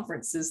 large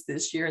conferences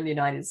this year in the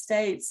United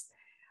States.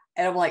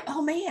 And I'm like,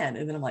 oh man.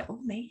 And then I'm like,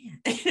 oh man,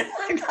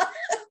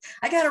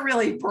 I got to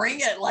really bring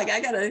it. Like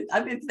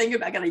I've been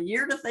thinking, I got a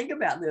year to think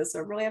about this. So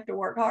I really have to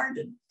work hard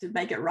to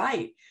make it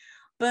right.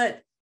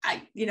 But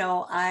I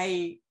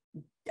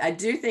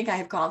do think I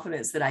have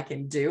confidence that I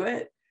can do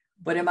it.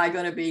 But am I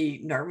going to be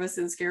nervous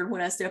and scared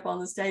when I step on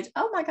the stage?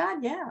 Oh my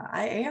God, yeah,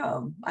 I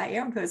am.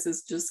 Because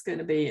it's just going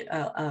to be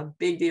a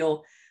big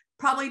deal,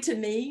 probably to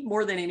me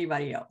more than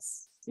anybody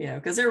else,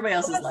 because everybody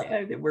else is like,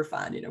 oh, we're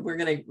fine.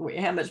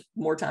 How much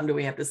more time do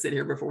we have to sit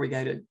here before we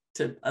go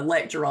to a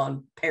lecture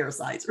on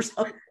parasites or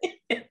something?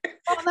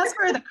 Well, that's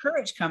where the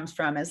courage comes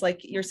from, is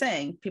like you're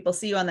saying, people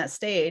see you on that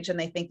stage and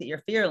they think that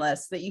you're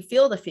fearless, that you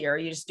feel the fear,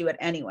 you just do it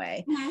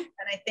anyway. Mm-hmm.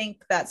 And I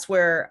think that's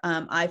where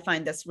I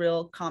find this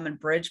real common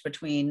bridge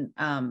between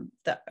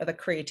the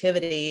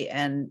creativity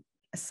and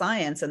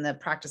science and the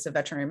practice of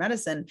veterinary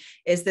medicine,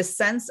 is this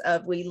sense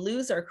of we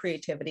lose our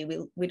creativity.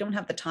 We don't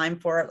have the time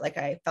for it. Like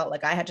I felt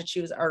like I had to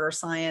choose art or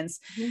science,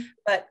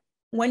 but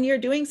when you're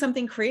doing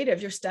something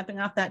creative, you're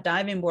stepping off that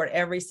diving board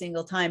every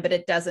single time, but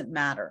it doesn't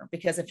matter,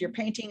 because if your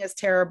painting is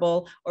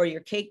terrible or your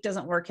cake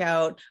doesn't work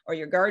out or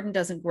your garden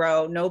doesn't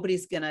grow,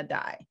 nobody's going to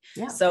die.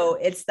 Yeah. So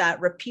it's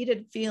that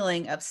repeated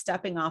feeling of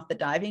stepping off the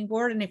diving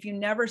board. And if you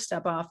never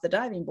step off the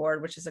diving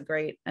board, which is a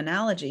great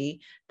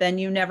analogy, then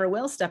you never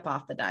will step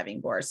off the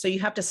diving board. So you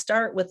have to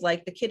start with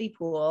like the kiddie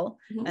pool,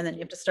 and then you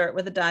have to start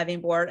with a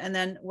diving board and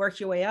then work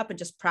your way up and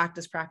just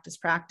practice,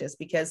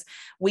 because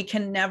we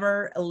can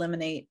never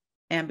eliminate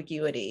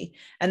ambiguity.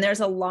 And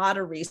there's a lot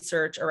of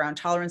research around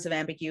tolerance of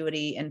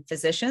ambiguity in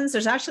physicians.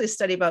 There's actually a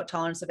study about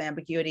tolerance of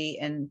ambiguity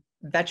in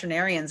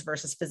veterinarians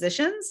versus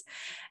physicians.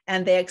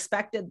 And they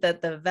expected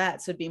that the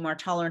vets would be more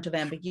tolerant of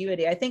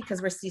ambiguity, I think,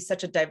 because we see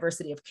such a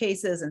diversity of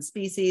cases and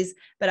species,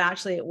 but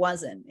actually it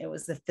wasn't. It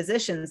was the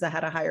physicians that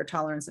had a higher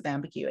tolerance of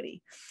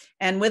ambiguity.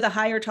 And with a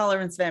higher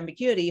tolerance of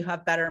ambiguity, you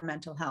have better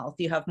mental health.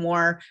 You have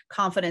more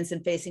confidence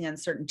in facing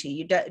uncertainty.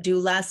 You do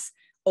less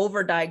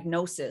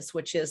overdiagnosis,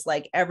 which is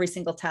like every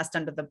single test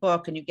under the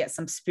book and you get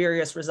some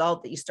spurious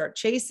result that you start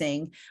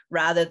chasing,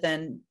 rather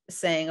than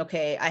saying,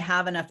 okay, I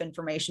have enough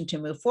information to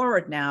move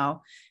forward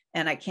now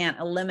and I can't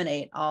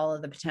eliminate all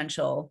of the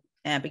potential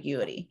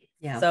ambiguity.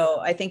 Yeah. So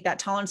I think that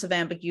tolerance of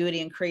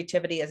ambiguity and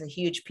creativity is a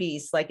huge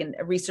piece. Like, in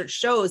research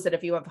shows that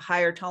if you have a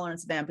higher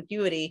tolerance of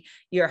ambiguity,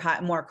 you're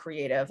more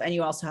creative, and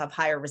you also have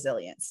higher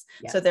resilience.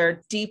 Yes. So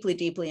they're deeply,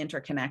 deeply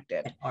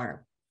interconnected.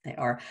 They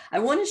are. I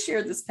want to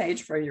share this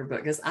page from your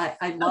book because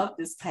I love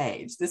this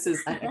page. This is,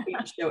 I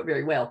can't show it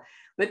very well,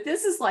 but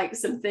this is like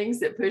some things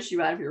that push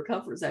you out of your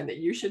comfort zone that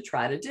you should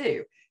try to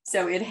do.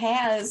 So it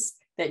has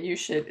that you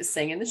should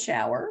sing in the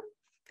shower,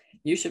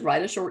 you should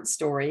write a short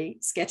story,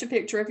 sketch a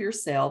picture of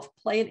yourself,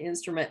 play an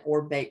instrument,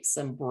 or bake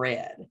some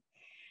bread.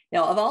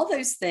 Now, of all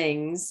those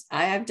things,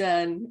 I have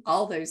done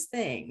all those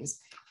things.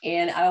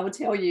 And I will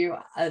tell you,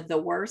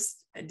 the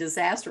worst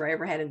disaster I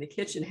ever had in the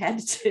kitchen had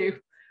to do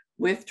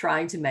with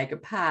trying to make a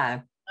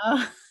pie.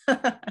 Oh.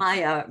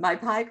 My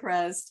pie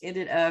crust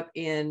ended up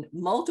in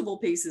multiple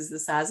pieces the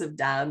size of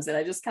dimes, and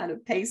I just kind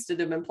of pasted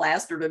them and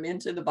plastered them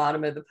into the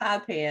bottom of the pie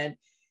pan.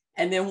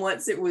 And then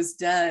once it was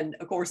done,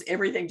 of course,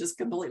 everything just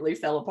completely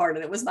fell apart.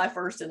 And it was my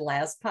first and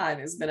last pie.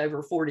 And it's been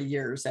over 40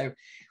 years. So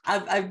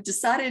I've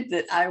decided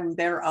that I'm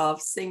better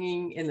off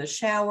singing in the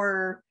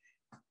shower,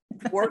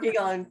 working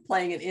on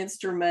playing an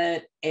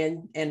instrument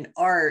and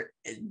art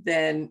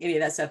than any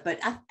of that stuff. But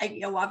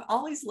I've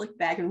always looked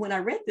back, and when I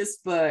read this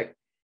book,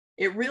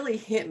 it really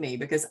hit me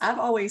because I've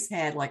always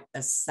had like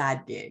a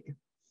side gig.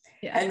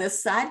 Yeah. And the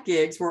side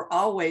gigs were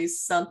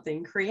always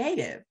something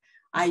creative.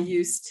 I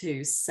used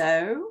to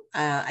sew.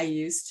 I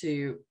used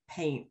to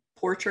paint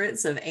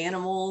portraits of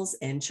animals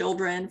and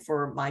children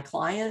for my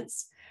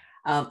clients.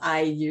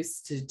 I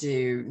used to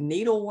do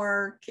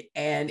needlework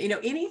and,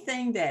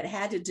 anything that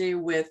had to do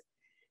with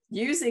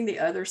using the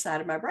other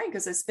side of my brain,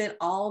 because I spent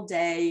all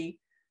day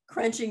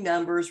crunching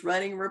numbers,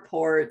 running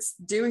reports,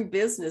 doing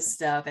business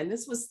stuff. And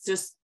this was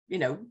just,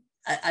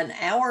 an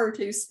hour or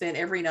two spent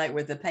every night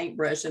with a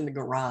paintbrush in the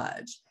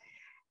garage.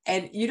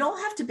 And you don't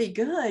have to be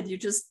good. You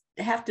just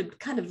have to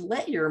kind of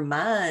let your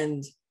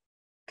mind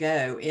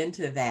go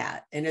into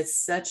that. And it's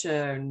such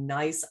a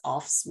nice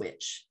off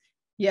switch.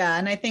 Yeah.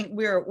 And I think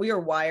we are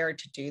wired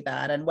to do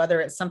that. And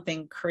whether it's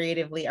something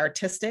creatively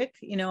artistic,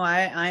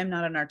 I am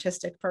not an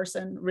artistic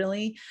person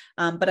really,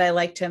 but I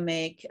like to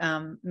make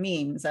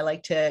memes. I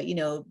like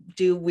to,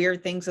 do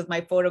weird things with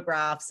my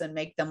photographs and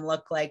make them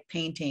look like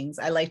paintings.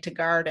 I like to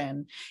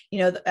garden,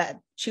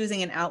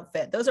 choosing an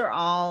outfit. Those are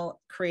all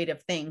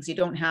creative things. You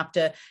don't have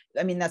to,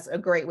 that's a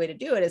great way to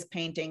do it, is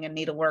painting and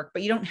needlework,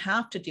 but you don't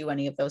have to do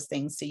any of those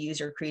things to use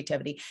your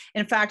creativity.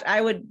 In fact, I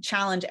would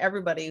challenge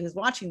everybody who's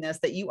watching this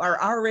that you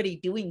are already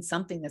doing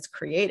something that's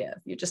creative.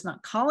 You're just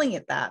not calling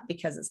it that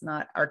because it's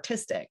not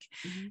artistic.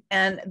 Mm-hmm.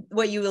 And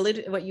what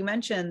you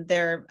mentioned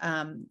there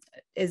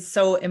is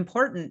so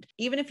important.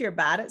 Even if you're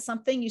bad at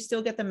something, you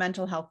still get the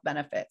mental health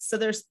benefits. So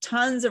there's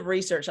tons of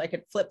research. I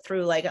could flip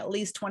through like at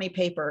least 20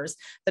 papers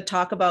that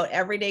talk about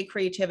everyday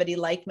creativity,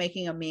 like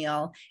making a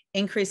meal,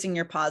 increasing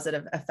your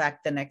positive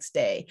effect the next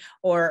day,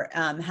 or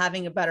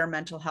having a better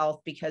mental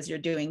health because you're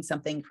doing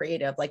something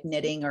creative like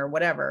knitting or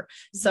whatever.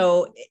 Mm-hmm.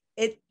 So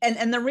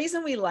and the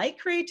reason we like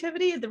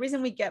creativity, the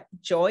reason we get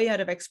joy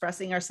out of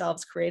expressing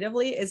ourselves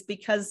creatively, is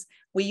because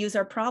we use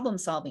our problem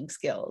solving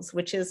skills,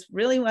 which is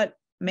really what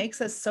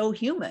makes us so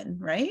human,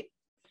 right?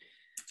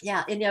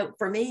 Yeah. And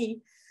for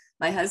me,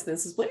 my husband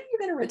says, when are you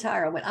going to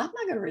retire? I went, I'm not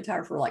going to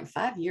retire for like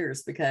 5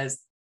 years,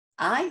 because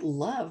I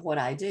love what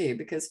I do.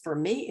 Because for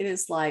me, it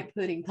is like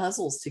putting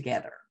puzzles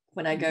together.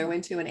 When I go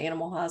into an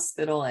animal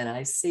hospital and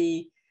I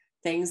see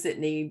things that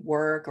need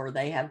work, or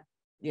they have,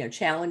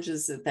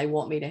 challenges that they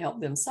want me to help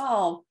them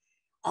solve,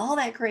 all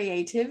that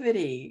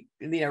creativity,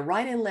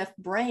 right and left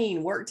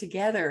brain work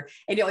together.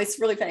 And, it's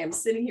really funny. I'm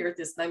sitting here at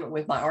this moment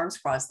with my arms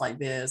crossed like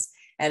this.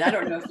 And I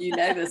don't know if you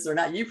know this or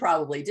not. You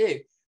probably do.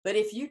 But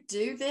if you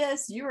do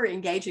this, you are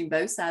engaging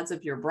both sides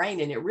of your brain,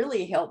 and it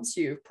really helps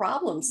you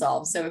problem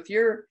solve. So if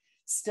you're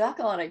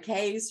stuck on a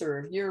case,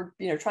 or if you're,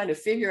 trying to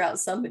figure out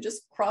something,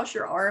 just cross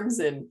your arms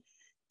and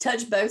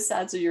touch both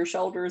sides of your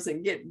shoulders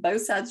and get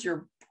both sides of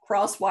your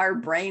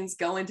cross-wired brains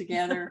going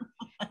together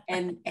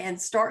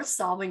and start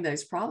solving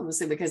those problems.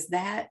 And because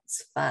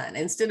that's fun,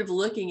 instead of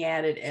looking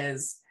at it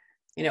as,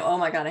 oh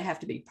my God, I have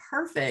to be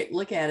perfect,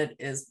 look at it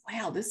as,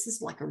 wow, this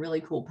is like a really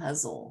cool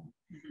puzzle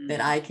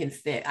that I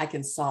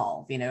can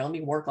solve. Let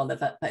me work on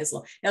the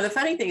puzzle. Now, the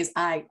funny thing is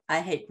I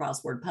hate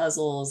crossword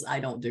puzzles. I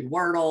don't do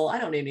Wordle. I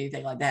don't do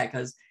anything like that,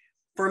 because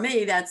for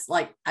me, that's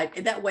like,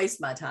 that wastes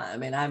my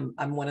time. And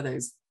I'm one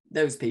of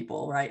those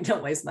people, right?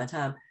 Don't waste my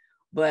time.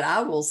 But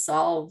I will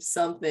solve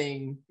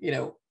something,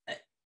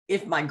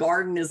 if my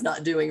garden is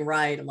not doing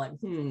right, I'm like,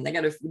 I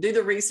got to do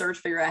the research,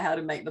 figure out how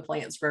to make the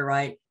plants grow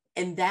right.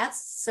 And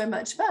that's so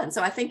much fun.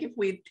 So I think if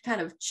we kind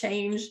of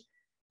change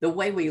the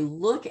way we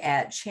look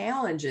at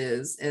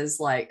challenges as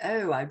like,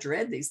 oh, I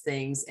dread these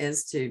things,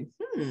 as to,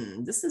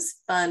 this is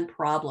fun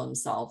problem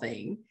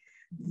solving,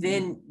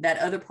 then that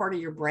other part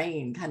of your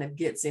brain kind of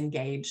gets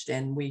engaged,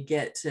 and we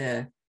get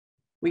to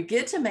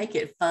make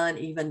it fun,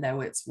 even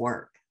though it's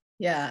work.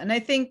 Yeah. And I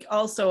think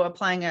also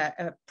applying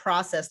a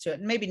process to it,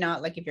 and maybe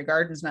not like if your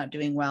garden's not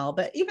doing well,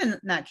 but even in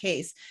that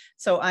case.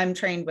 So I'm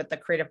trained with the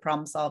creative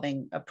problem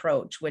solving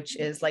approach, which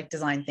is like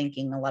design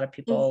thinking. A lot of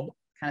people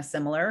kind of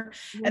similar.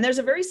 And there's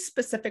a very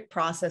specific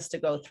process to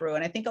go through.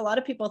 And I think a lot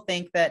of people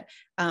think that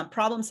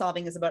problem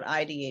solving is about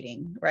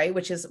ideating, right?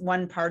 Which is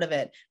one part of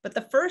it. But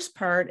the first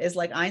part is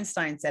like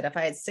Einstein said, if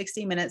I had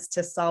 60 minutes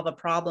to solve a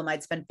problem,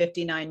 I'd spend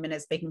 59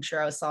 minutes making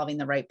sure I was solving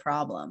the right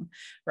problem,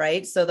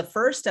 right? So the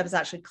first step is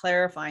actually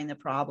clarifying the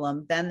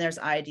problem. Then there's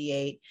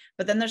ideate,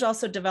 but then there's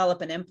also develop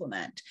and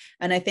implement.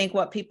 And I think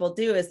what people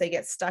do is they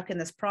get stuck in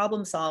this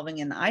problem solving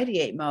in the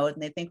ideate mode,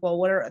 and they think, well,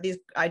 what are these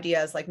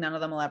ideas? Like none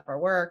of them will ever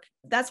work.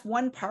 That's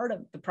one part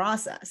of the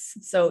process.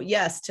 So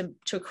yes,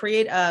 to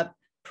create a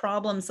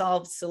problem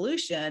solved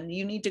solution,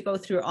 you need to go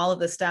through all of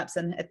the steps,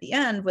 and at the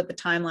end with the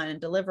timeline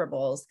and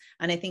deliverables.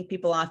 And I think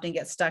people often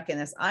get stuck in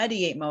this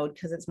ideate mode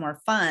because it's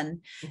more fun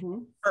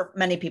for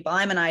many people.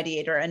 I'm an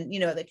ideator, and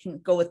they can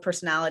go with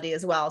personality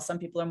as well. Some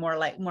people are more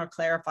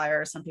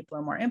clarifiers, some people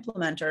are more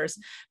implementers.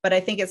 But I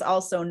think it's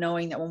also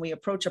knowing that when we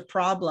approach a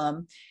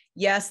problem,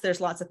 yes,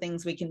 there's lots of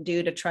things we can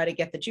do to try to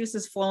get the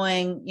juices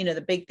flowing.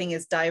 The big thing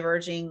is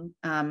diverging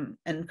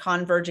and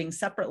converging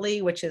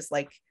separately, which is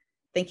like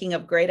thinking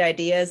of great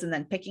ideas and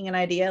then picking an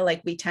idea.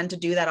 Like we tend to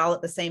do that all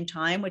at the same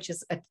time, which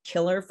is a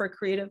killer for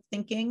creative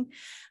thinking.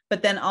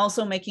 But then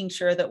also making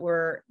sure that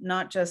we're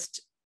not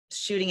just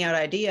shooting out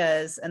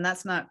ideas, and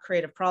that's not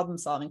creative problem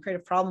solving.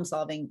 Creative problem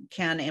solving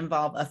can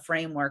involve a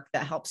framework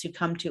that helps you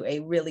come to a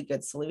really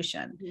good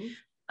solution.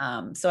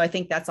 So I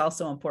think that's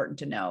also important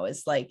to know,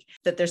 is like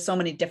that there's so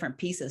many different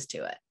pieces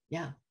to it.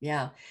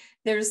 Yeah.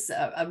 There's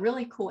a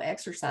really cool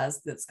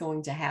exercise that's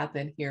going to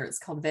happen here. It's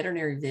called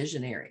Veterinary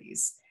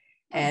Visionaries.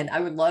 And I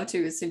would love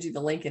to send you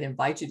the link and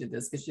invite you to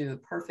this because you're the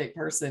perfect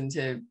person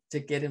to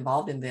get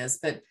involved in this.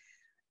 But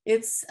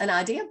it's an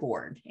idea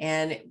board.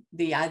 And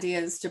the idea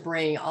is to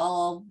bring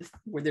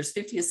where there's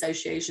 50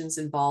 associations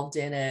involved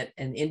in it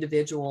and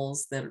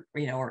individuals that,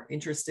 are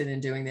interested in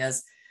doing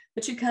this.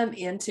 But you come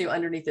into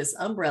underneath this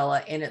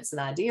umbrella and it's an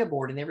idea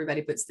board and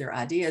everybody puts their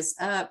ideas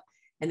up.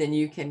 And then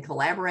you can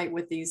collaborate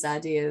with these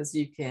ideas.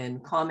 You can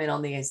comment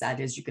on these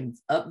ideas. You can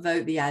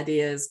upvote the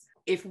ideas.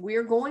 If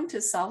we're going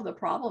to solve the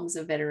problems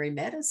of veterinary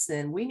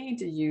medicine, we need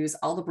to use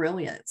all the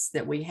brilliance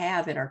that we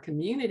have in our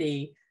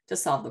community to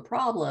solve the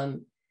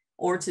problem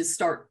or to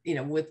start,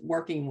 with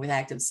working with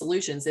active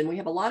solutions. And we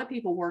have a lot of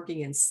people working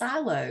in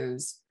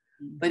silos,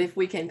 but if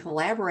we can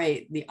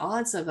collaborate, the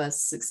odds of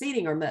us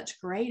succeeding are much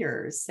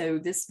greater. So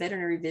this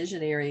Veterinary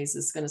Visionaries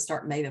is going to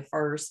start May the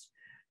 1st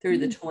through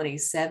the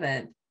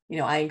 27th.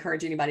 I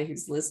encourage anybody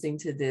who's listening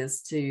to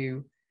this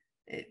to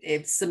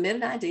submit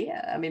an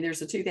idea. I mean,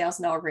 there's a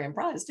 $2,000 grand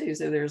prize too.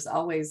 So there's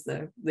always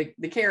the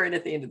carrot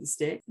at the end of the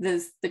stick.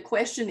 The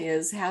question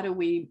is, how do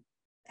we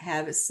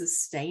have a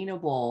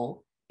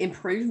sustainable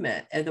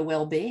improvement of the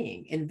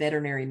well-being in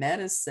veterinary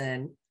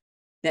medicine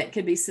that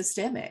could be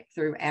systemic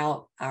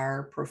throughout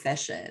our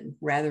profession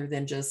rather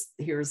than just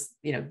here's,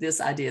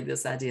 this idea,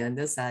 and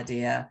this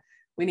idea.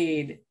 We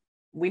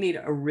need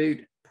a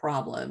root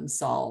problem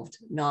solved,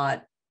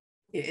 not,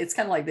 it's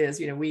kind of like this,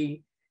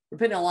 we're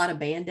putting a lot of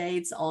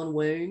Band-Aids on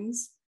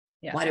wounds.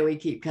 Yeah. Why do we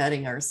keep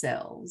cutting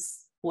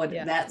ourselves?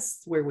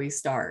 That's where we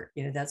start.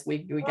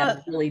 We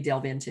got to really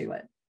delve into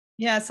it.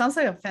 Yeah, it sounds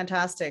like a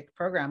fantastic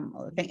program.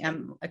 I think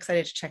I'm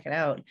excited to check it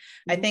out.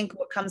 Mm-hmm. I think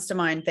what comes to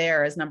mind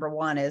there is number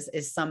one is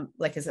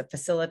it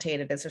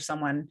facilitated? Is there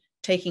someone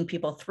taking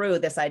people through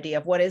this idea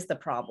of what is the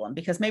problem?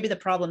 Because maybe the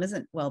problem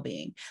isn't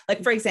well-being.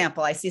 Like, for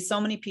example, I see so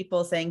many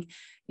people saying,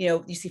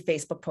 you see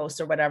Facebook posts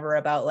or whatever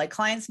about like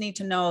clients need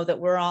to know that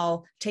we're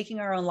all taking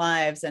our own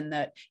lives and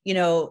that,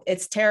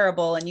 it's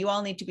terrible and you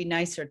all need to be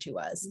nicer to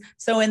us. Mm-hmm.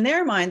 So in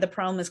their mind, the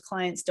problem is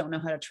clients don't know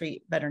how to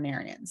treat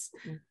veterinarians.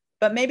 Mm-hmm.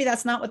 But maybe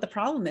that's not what the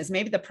problem is.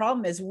 Maybe the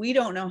problem is we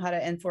don't know how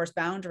to enforce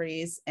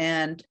boundaries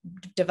and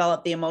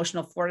develop the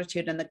emotional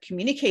fortitude and the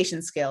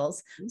communication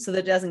skills so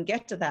that it doesn't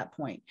get to that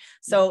point.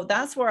 So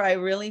that's where I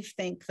really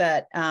think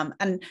that,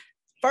 and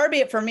far be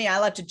it for me, I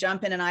like to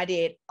jump in and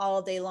ideate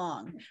all day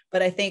long.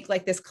 But I think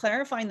like this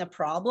clarifying the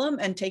problem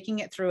and taking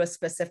it through a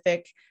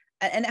specific,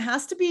 and it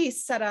has to be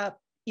set up,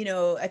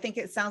 I think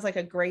it sounds like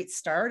a great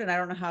start. And I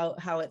don't know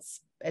how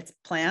it's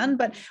planned,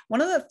 but one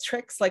of the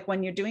tricks, like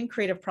when you're doing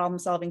creative problem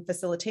solving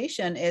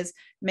facilitation, is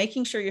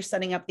making sure you're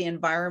setting up the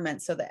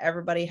environment so that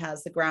everybody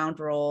has the ground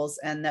rules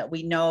and that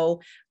we know,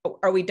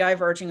 are we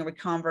diverging, are we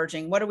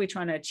converging, what are we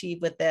trying to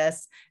achieve with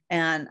this?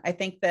 And I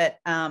think that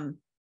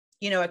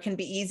it can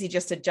be easy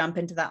just to jump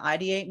into the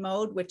ideate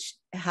mode, which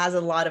has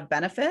a lot of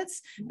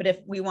benefits. But if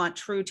we want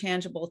true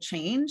tangible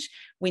change,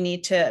 we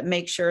need to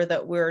make sure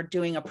that we're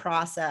doing a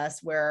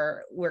process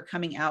where we're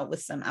coming out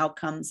with some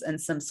outcomes and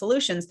some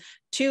solutions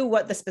to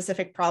what the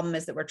specific problem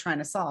is that we're trying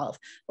to solve.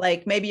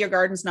 Like maybe your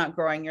garden's not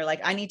growing. You're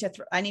like, I need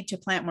to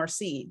plant more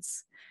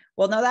seeds.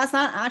 Well, no, that's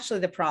not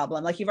actually the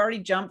problem. Like you've already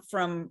jumped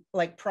from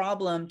like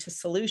problem to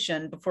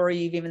solution before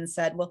you've even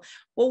said, well,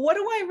 what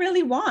do I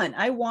really want?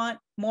 I want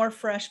more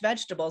fresh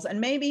vegetables.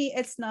 And maybe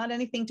it's not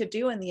anything to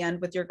do in the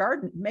end with your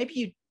garden. Maybe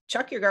you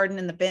chuck your garden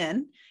in the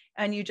bin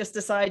and you just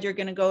decide you're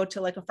going to go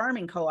to like a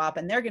farming co-op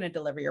and they're going to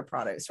deliver your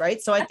produce, right?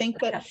 So I think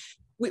that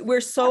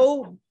we're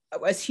so,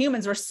 as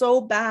humans, we're so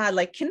bad.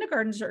 Like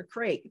kindergartens are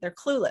great. They're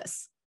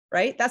clueless.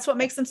 Right? That's what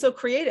makes them so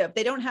creative.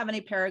 They don't have any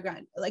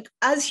paradigm. Like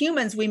as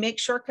humans, we make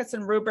shortcuts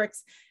and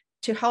rubrics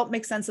to help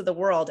make sense of the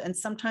world. And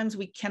sometimes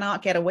we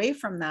cannot get away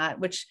from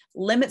that, which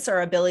limits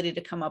our ability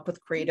to come up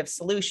with creative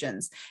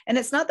solutions. And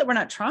it's not that we're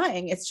not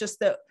trying. It's just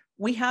that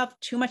we have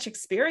too much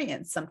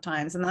experience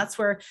sometimes. And that's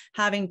where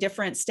having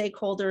different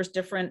stakeholders,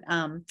 different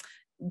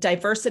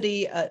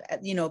diversity,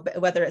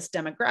 whether it's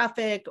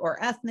demographic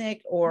or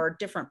ethnic or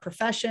different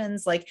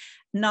professions, like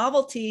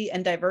novelty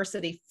and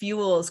diversity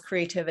fuels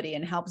creativity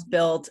and helps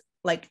build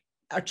like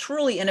a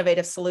truly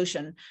innovative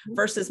solution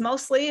versus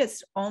mostly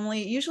it's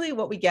only usually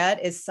what we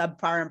get is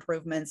subpar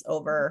improvements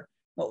over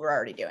what we're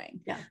already doing.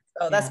 Yeah.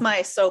 So that's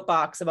my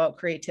soapbox about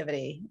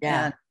creativity.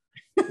 Yeah.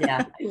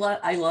 Yeah.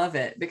 I love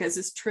it because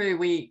it's true.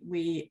 We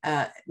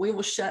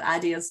will shut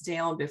ideas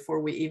down before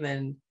we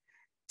even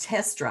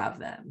test drive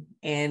them.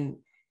 And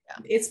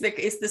it's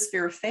this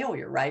fear of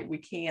failure, right? We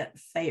can't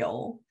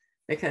fail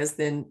because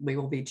then we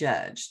will be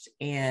judged.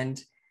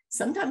 And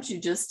sometimes you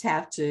just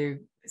have to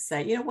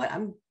say, you know what,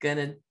 I'm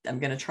gonna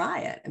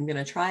try it. I'm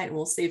gonna try it and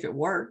we'll see if it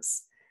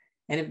works.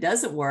 And if it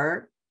doesn't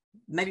work,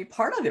 maybe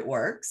part of it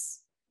works.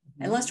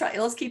 And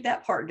let's keep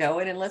that part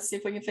going and let's see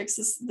if we can fix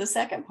the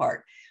second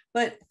part.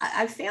 But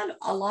I found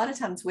a lot of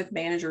times with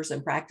managers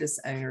and practice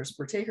owners,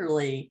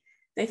 particularly,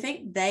 they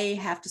think they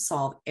have to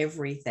solve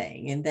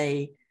everything and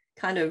they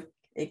kind of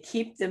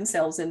keep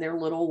themselves in their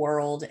little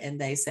world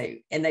and they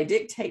say, and they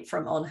dictate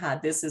from on high,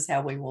 this is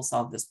how we will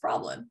solve this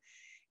problem.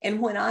 And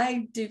when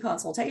I do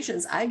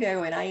consultations, I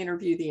go and I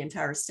interview the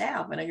entire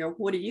staff and I go,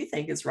 what do you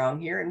think is wrong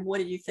here? And what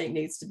do you think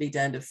needs to be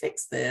done to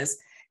fix this?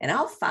 And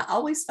I'll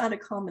always find a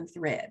common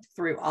thread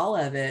through all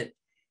of it.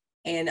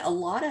 And a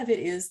lot of it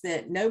is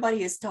that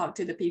nobody has talked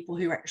to the people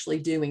who are actually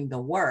doing the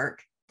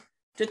work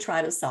to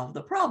try to solve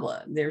the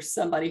problem. There's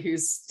somebody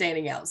who's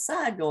standing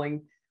outside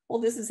going,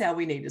 well, this is how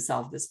we need to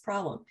solve this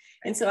problem.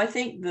 And so I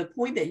think the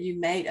point that you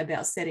made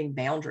about setting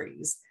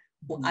boundaries,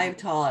 well, I've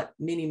taught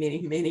many,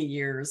 many, many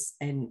years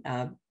and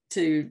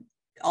to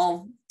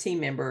all team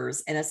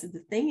members. And I said, the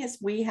thing is,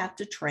 we have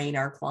to train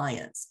our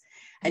clients.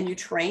 And you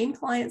train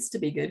clients to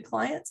be good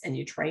clients and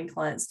you train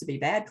clients to be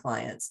bad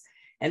clients.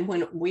 And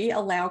when we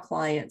allow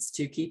clients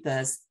to keep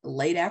us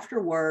late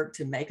after work,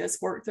 to make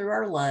us work through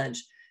our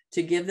lunch,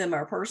 to give them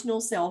our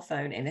personal cell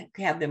phone and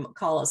have them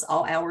call us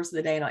all hours of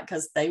the day, not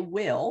because they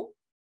will,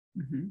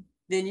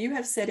 then you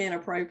have set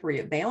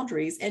inappropriate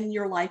boundaries and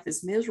your life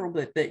is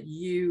miserable, but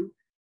you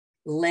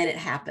let it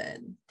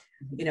happen.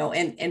 You know,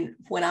 and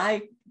when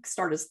I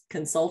started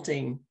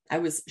consulting, I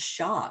was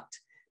shocked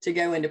to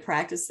go into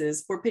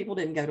practices where people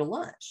didn't go to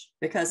lunch,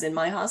 because in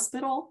my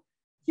hospital,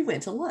 you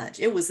went to lunch.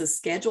 It was a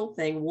scheduled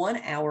thing, 1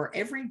 hour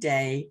every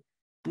day.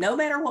 No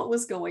matter what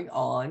was going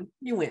on,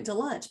 you went to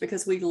lunch,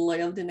 because we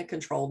lived in a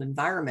controlled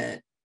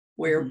environment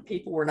where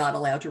people were not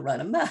allowed to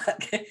run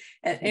amok,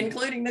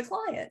 including the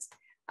clients.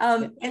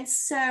 And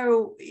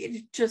so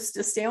it just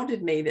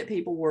astounded me that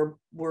people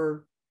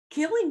were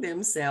killing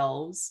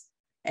themselves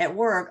at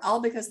work,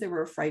 all because they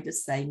were afraid to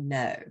say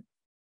no.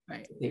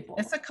 Right.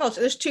 It's a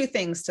culture. There's two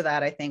things to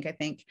that. I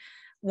think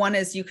one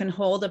is you can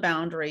hold a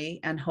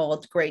boundary and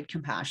hold great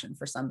compassion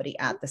for somebody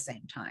at the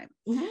same time,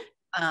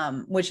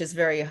 which is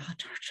very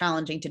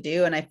challenging to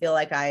do. And I feel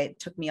like it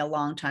took me a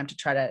long time to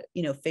try to,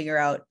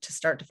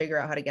 start to figure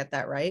out how to get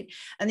that right.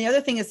 And the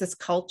other thing is this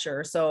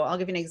culture. So I'll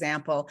give you an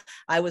example.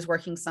 I was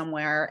working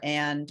somewhere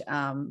and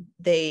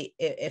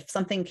if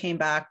something came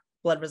back,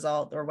 blood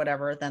result or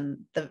whatever,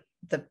 then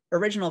the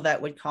original vet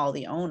would call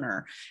the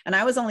owner. And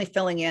I was only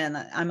filling in,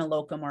 I'm a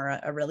locum or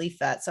a relief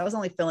vet. So I was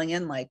only filling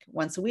in like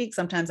once a week.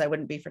 Sometimes I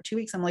wouldn't be for 2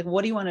 weeks. I'm like,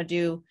 what do you want to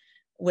do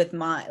with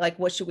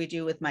what should we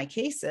do with my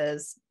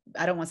cases?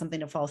 I don't want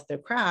something to fall through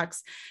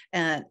cracks.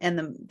 And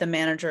the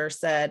manager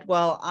said,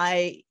 well,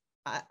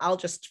 I'll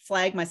just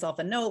flag myself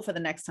a note for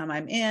the next time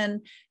I'm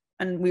in.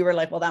 And we were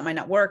like, well, that might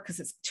not work because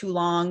it's too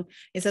long.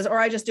 He says, or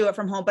I just do it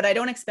from home, but I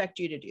don't expect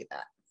you to do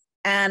that.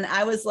 And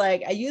I was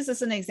like, I use this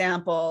as an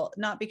example,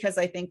 not because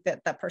I think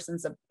that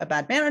person's a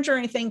bad manager or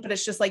anything, but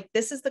it's just like,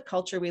 this is the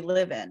culture we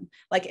live in.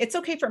 Like, it's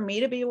okay for me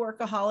to be a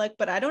workaholic,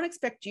 but I don't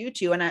expect you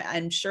to. And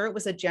I'm sure it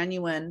was a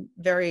genuine,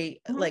 very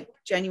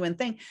genuine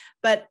thing.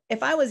 But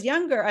if I was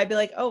younger, I'd be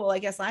like, oh, well, I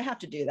guess I have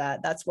to do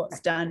that. That's what's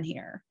done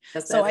here.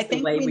 So I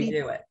think the way we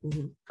do it.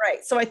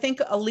 Right. So I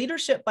think a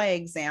leadership by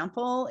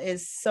example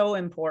is so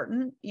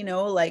important.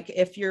 Like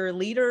if your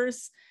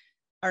leaders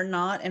are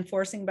not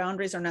enforcing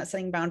boundaries or not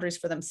setting boundaries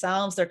for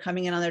themselves, they're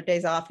coming in on their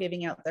days off,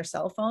 giving out their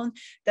cell phone,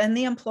 then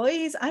the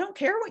employees, I don't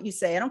care what you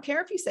say. I don't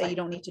care if you say you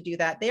don't need to do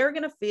that. They are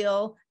going to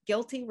feel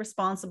guilty,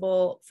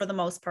 responsible for the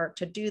most part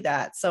to do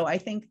that. So I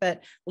think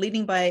that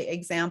leading by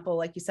example,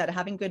 like you said,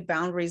 having good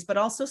boundaries, but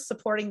also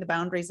supporting the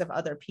boundaries of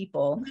other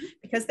people,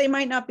 because they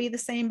might not be the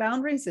same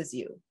boundaries as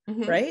you,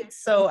 right?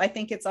 So I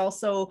think it's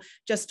also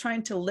just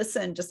trying to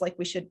listen, just like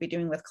we should be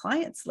doing with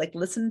clients, like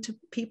listen to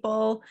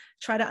people,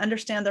 try to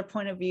understand their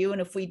point of view.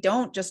 And if we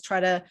don't, just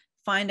try to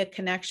find a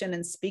connection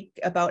and speak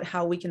about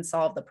how we can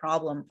solve the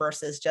problem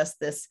versus just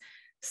this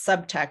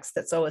subtext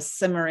that's always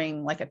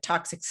simmering like a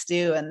toxic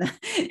stew in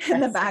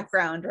the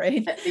background,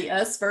 right? The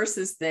us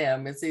versus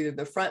them. It's either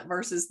the front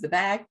versus the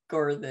back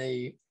or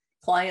the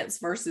clients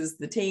versus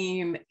the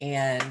team.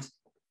 And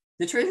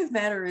the truth of the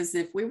matter is,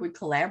 if we would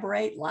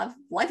collaborate, life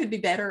would be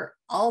better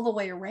all the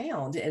way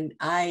around. And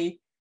I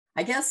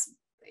guess,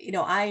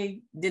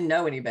 I didn't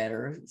know any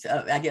better.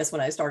 I guess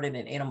when I started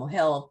in animal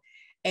health,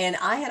 and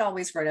I had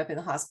always grown up in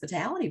the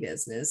hospitality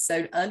business.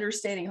 So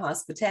understanding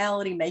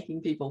hospitality,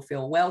 making people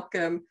feel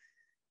welcome,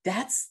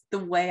 that's the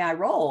way I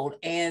rolled.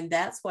 And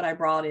that's what I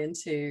brought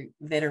into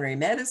veterinary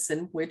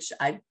medicine, which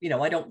I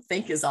don't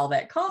think is all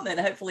that common.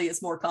 Hopefully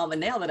it's more common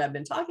now that I've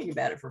been talking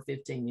about it for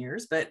 15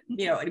 years, but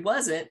it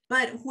wasn't.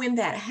 But when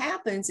that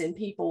happens and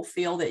people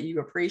feel that you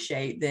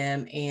appreciate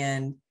them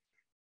and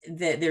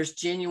that there's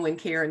genuine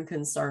care and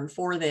concern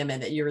for them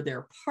and that you're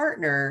their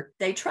partner,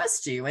 they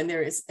trust you.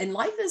 And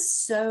life is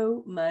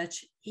so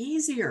much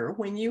easier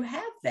when you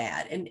have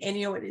that. And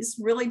it is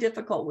really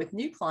difficult with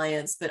new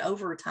clients, but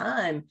over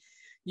time,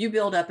 you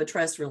build up a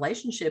trust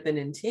relationship, and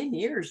in 10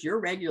 years, your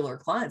regular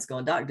client's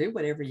going, Doc, do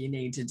whatever you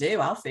need to do.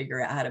 I'll figure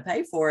out how to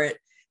pay for it.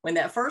 When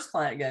that first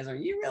client goes, are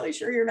you really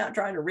sure you're not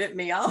trying to rip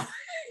me off?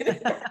 Because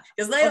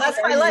that's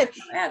my life.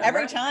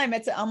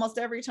 Almost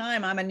every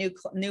time I'm a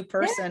new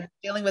person,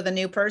 dealing with a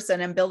new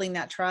person, and building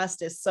that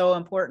trust is so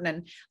important.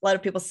 And a lot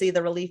of people see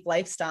the relief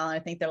lifestyle and I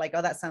think they're like,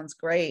 oh, that sounds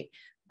great.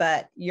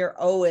 but you're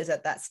always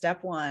at that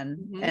step one,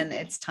 Mm-hmm. and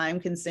it's time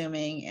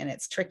consuming and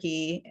it's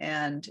tricky.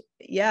 And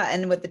yeah,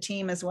 and with the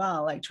team as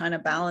well, like trying to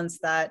balance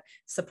that,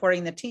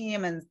 supporting the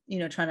team and, you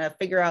know, trying to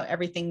figure out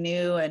everything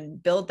new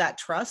and build that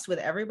trust with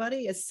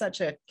everybody is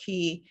such a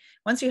key.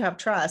 Once you have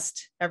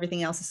trust,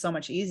 everything else is so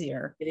much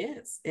easier. It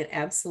is. It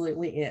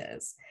absolutely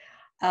is.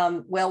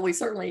 Well, we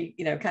certainly,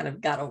 you know, kind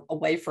of got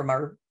away from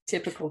our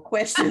typical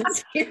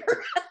questions here.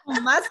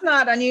 That's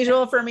not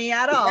unusual for me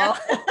at all.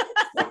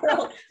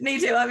 Squirrel. Me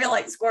too. I feel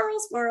like squirrel,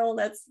 squirrel.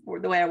 That's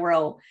the way I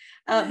roll.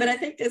 But I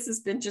think this has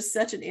been just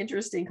such an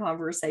interesting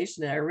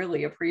conversation, and I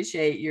really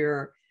appreciate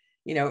your,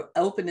 you know,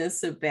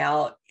 openness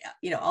about,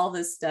 you know, all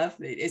this stuff,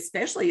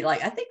 especially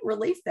like I think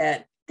relief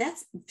vet.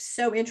 That's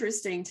so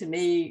interesting to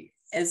me,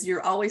 as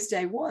you're always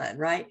day one,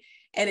 right?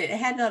 And it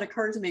had not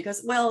occurred to me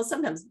because, well,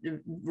 sometimes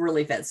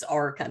relief vets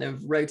are kind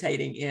of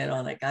rotating in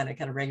on a kind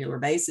of regular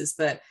basis.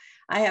 But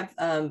I have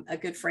a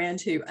good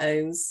friend who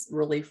owns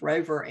Relief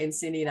Rover, and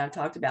Cindy and I've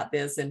talked about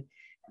this, and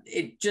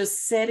it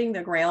just setting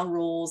the ground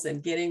rules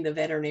and getting the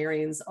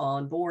veterinarians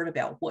on board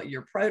about what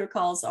your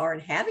protocols are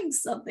and having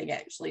something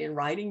actually in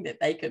writing that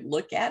they could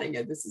look at and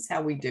go, this is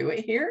how we do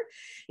it here,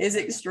 is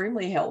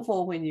extremely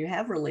helpful when you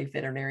have relief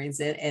veterinarians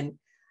in. And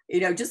you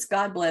know, just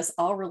God bless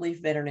all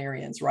relief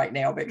veterinarians right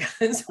now,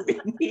 because we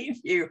need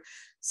you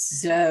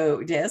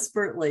so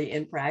desperately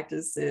in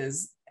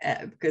practices,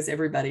 because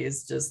everybody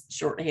is just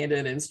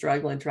shorthanded and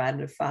struggling trying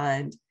to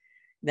find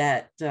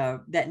that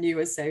new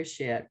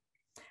associate.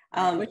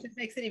 Which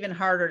makes it even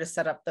harder to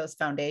set up those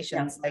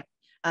foundations. Yeah. Like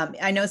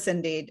I know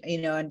Cindy, you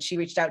know, and she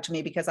reached out to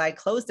me because I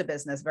closed a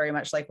business very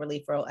much like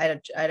Relief Roll. I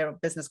had a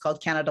business called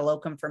Canada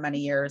Locum for many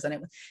years, and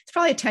it's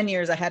probably 10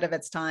 years ahead of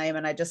its time.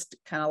 And I just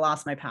kind of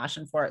lost my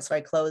passion for it. So I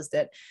closed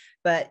it.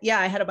 But yeah,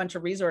 I had a bunch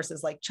of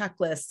resources like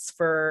checklists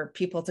for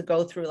people to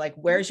go through, like,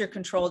 where's your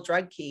controlled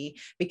drug key?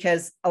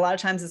 Because a lot of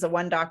times it's a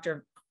one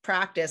doctor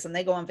practice and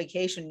they go on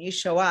vacation, you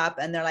show up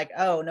and they're like,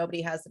 oh,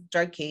 nobody has the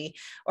drug key,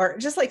 or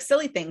just like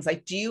silly things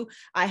like,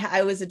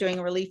 I was doing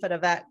a relief at a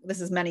vet, this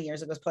is many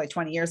years ago, it's probably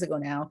 20 years ago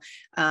now,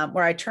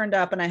 where I turned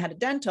up and I had a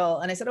dental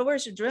and I said, oh,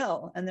 where's your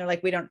drill? And they're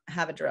like, we don't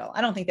have a drill.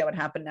 I don't think that would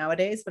happen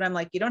nowadays, but I'm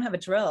like, you don't have a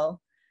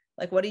drill?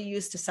 Like, what do you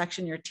use to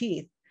section your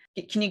teeth?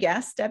 Can you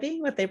guess,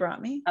 Debbie, what they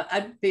brought me?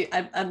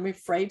 I'm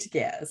afraid to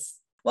guess.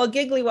 Well,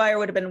 giggly wire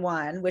would have been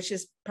one, which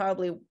is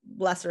probably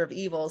lesser of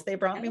evils. They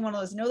brought me one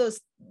of those, you know,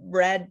 those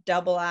red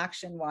double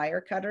action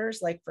wire cutters,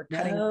 like for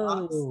cutting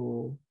blocks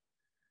on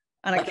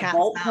like a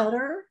bolt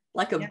cutter,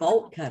 like a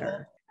bolt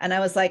cutter. And I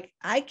was like,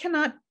 I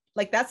cannot,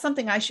 like, that's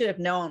something I should have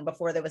known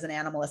before there was an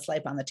animal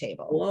asleep on the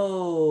table.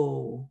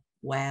 Whoa.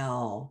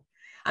 Wow.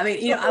 I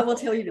mean, you know, I will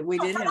tell you that we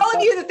did have all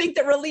of you that think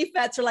that relief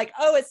vets are like,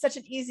 oh, it's such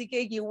an easy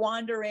gig. You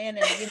wander in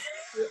and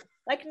you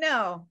like,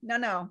 no.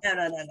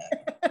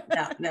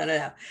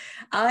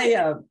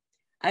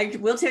 I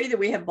will tell you that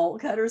we have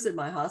bolt cutters in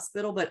my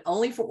hospital, but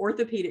only for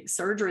orthopedic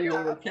surgery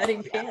or we're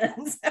cutting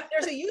pins.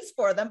 There's a use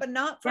for them, but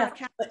not for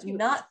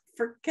not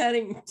for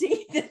cutting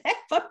teeth.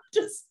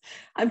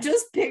 I'm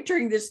just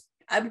picturing this.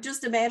 I'm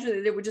just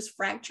imagining that it would just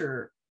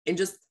fracture and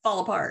just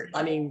fall apart.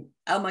 I mean,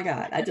 oh my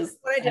God. I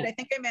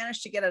think I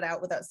managed to get it out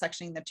without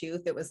sectioning the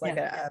tooth. It was like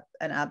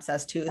an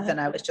abscess tooth.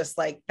 And I was just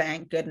like,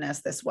 thank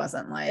goodness this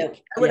wasn't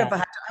like, I would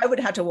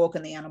have had to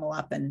woken the animal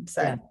up and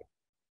said,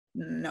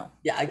 no.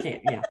 Yeah, I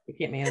can't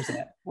manage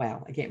that.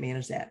 Wow. I can't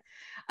manage that.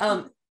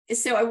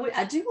 So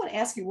I do want to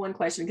ask you one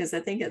question, because I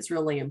think it's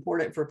really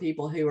important for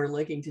people who are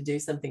looking to do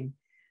something,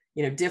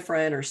 you know,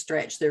 different or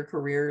stretch their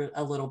career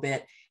a little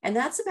bit. And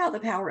that's about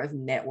the power of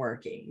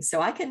networking. So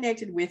I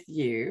connected with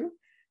you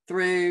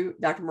through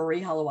Dr.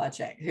 Marie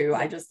Holowacek, who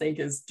I just think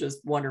is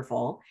just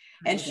wonderful.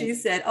 And she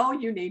said, oh,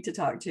 you need to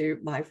talk to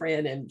my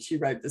friend. And she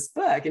wrote this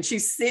book, and she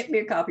sent me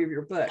a copy of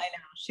your book. I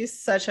know. She's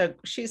such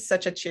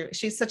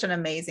an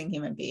amazing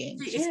human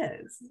being.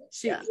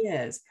 She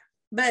is.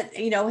 But,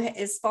 you know,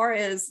 as far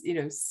as, you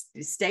know,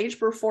 stage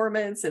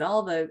performance and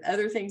all the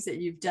other things that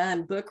you've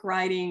done, book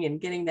writing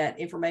and getting that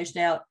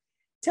information out,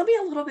 tell me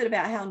a little bit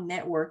about how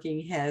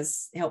networking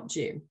has helped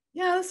you.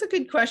 Yeah, that's a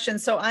good question.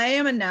 So I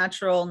am a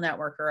natural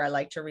networker. I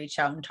like to reach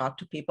out and talk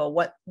to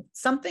people.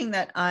 Something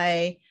that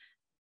I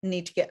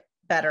need to get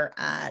better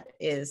at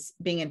is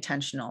being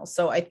intentional.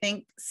 So I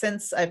think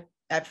since I've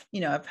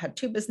had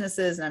two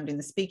businesses and I'm doing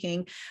the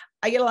speaking,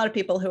 I get a lot of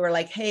people who are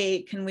like,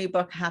 hey, can we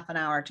book half an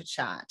hour to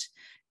chat?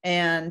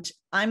 And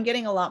I'm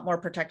getting a lot more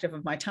protective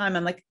of my time.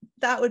 I'm like,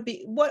 that would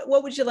be, what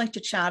would you like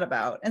to chat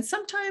about? And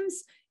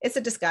sometimes it's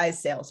a disguised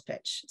sales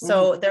pitch.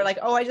 So they're like,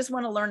 oh, I just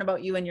want to learn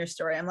about you and your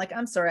story. I'm like,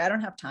 I'm sorry, I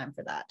don't have time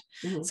for that.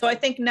 So I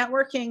think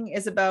networking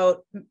is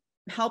about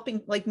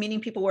helping, like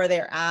meeting people where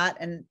they're at,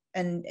 and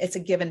it's a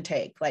give and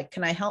take. Like,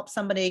 can I help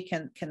somebody?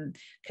 Can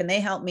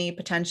they help me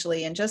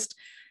potentially? And just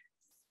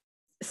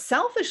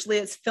selfishly,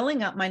 it's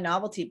filling up my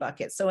novelty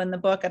bucket. So in the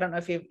book, I don't know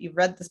if you've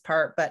read this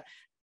part, but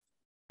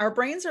our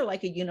brains are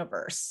like a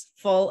universe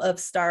full of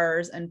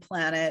stars and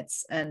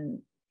planets and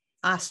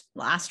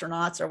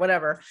astronauts or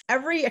whatever.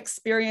 Every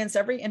experience,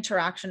 every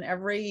interaction,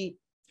 every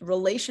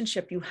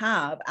relationship you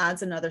have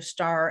adds another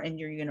star in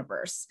your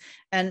universe.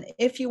 And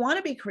if you want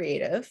to be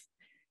creative,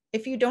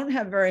 if you don't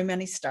have very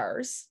many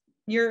stars,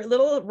 your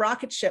little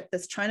rocket ship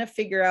that's trying to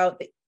figure out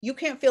that you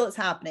can't feel it's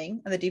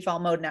happening on the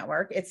default mode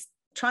network, it's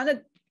trying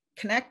to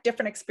connect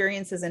different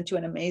experiences into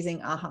an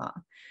amazing aha.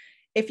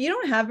 If you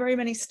don't have very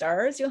many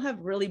stars, you'll have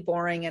really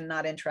boring and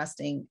not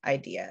interesting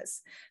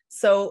ideas.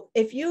 So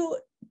if you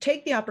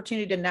take the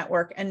opportunity to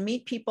network and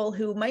meet people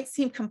who might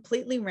seem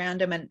completely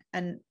random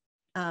and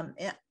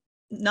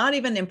not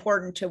even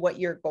important to what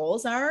your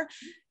goals are,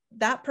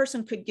 that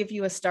person could give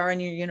you a star in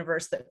your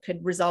universe that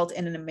could result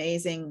in an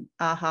amazing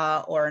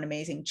aha or an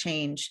amazing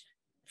change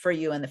for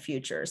you in the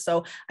future.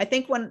 So I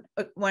think when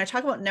I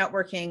talk about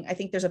networking, I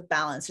think there's a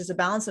balance. There's a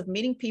balance of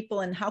meeting people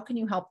and how can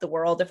you help the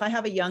world? If I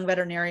have a young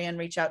veterinarian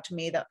reach out to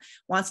me that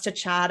wants to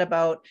chat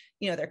about,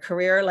 their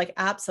career, like,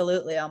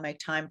 absolutely, I'll make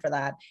time for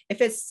that.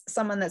 If it's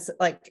someone that's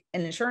like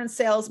an insurance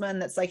salesman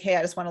that's like, hey,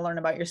 I just want to learn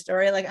about your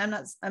story, like,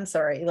 I'm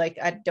sorry, like,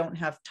 I don't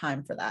have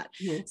time for that.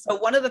 Mm-hmm. So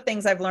one of the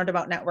things I've learned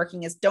about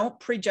networking is don't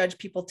prejudge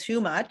people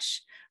too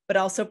much, but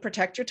also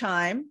protect your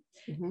time.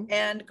 Mm-hmm.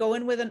 And go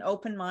in with an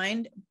open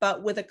mind,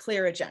 but with a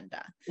clear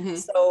agenda. Mm-hmm.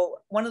 So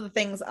one of the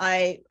things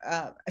I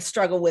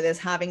struggle with is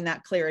having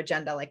that clear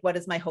agenda. Like, what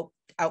is my hope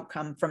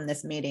outcome from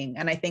this meeting?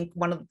 And I think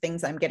one of the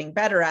things I'm getting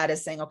better at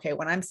is saying, okay,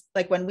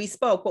 when we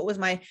spoke, what was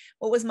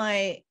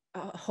my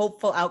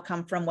hopeful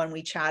outcome from when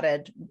we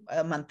chatted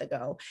a month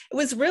ago? It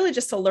was really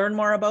just to learn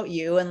more about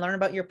you and learn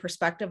about your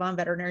perspective on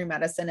veterinary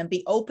medicine and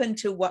be open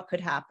to what could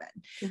happen.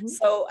 Mm-hmm.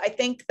 So I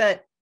think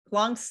that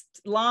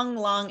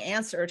long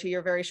answer to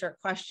your very short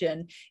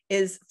question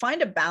is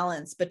find a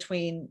balance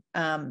between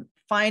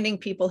finding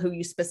people who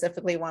you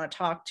specifically want to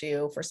talk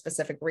to for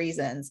specific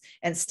reasons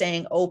and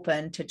staying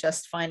open to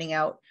just finding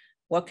out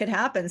what could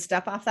happen.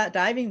 Step off that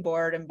diving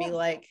board and be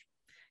like,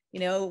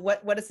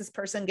 what is this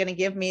person going to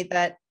give me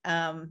that,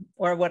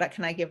 or what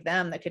can I give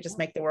them that could just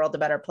make the world a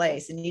better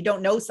place? And you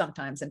don't know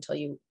sometimes until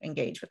you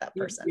engage with that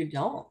person.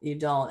 You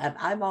don't.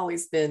 I've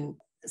always been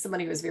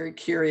somebody who was very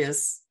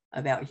curious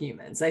about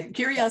humans. Like,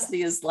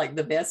 curiosity is like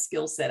the best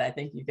skill set I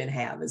think you can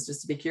have, is just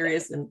to be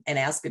curious and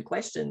ask good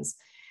questions.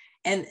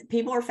 And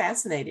people are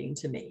fascinating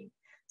to me.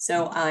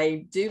 So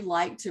I do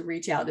like to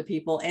reach out to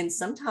people, and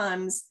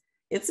sometimes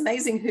it's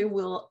amazing who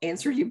will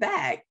answer you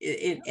back.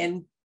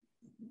 And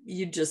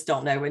you just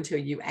don't know until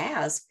you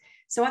ask.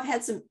 So I've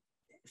had some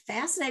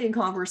fascinating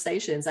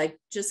conversations. I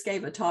just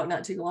gave a talk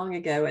not too long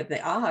ago at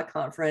the AHA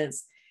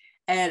conference,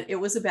 and it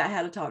was about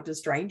how to talk to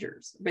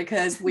strangers,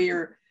 because we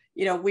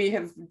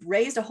have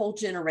raised a whole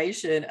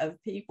generation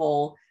of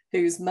people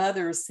whose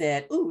mothers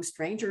said, "Ooh,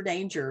 stranger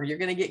danger, you're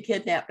going to get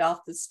kidnapped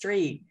off the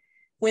street."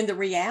 When the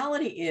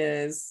reality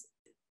is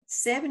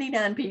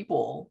 79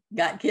 people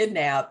got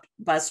kidnapped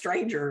by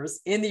strangers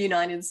in the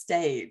United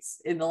States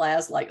in the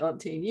last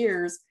umpteen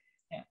years.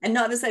 Yeah. And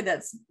not to say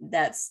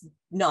that's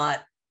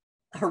not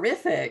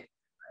horrific,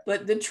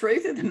 but the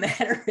truth of the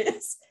matter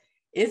is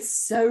it's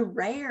so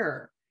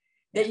rare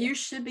that you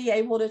should be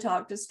able to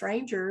talk to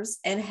strangers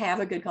and have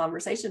a good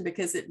conversation,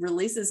 because it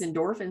releases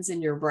endorphins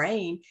in your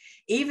brain.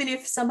 Even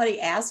if somebody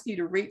asks you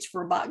to reach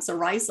for a box of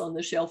rice on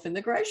the shelf in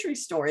the grocery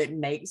store, it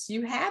makes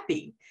you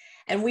happy.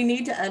 And we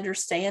need to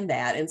understand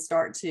that and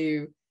start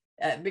to,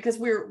 because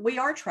we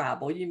are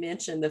tribal. You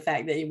mentioned the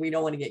fact that we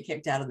don't want to get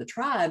kicked out of the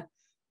tribe,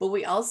 but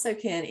we also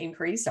can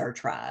increase our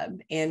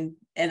tribe. And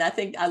I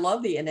think I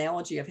love the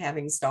analogy of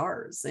having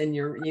stars in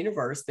your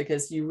universe,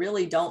 because you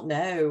really don't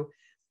know,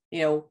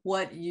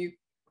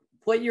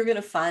 what you're going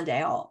to find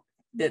out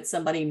that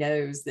somebody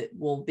knows that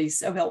will be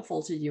so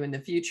helpful to you in the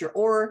future,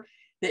 or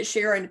that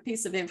share a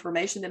piece of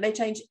information that may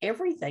change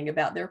everything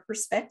about their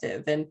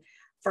perspective. And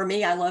for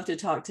me, I love to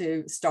talk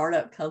to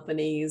startup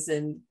companies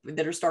and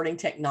that are starting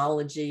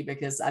technology,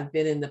 because I've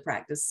been in the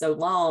practice so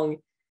long.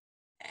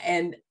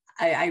 And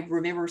I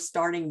remember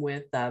starting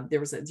with,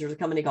 there's a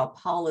company called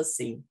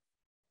Policy,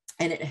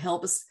 and it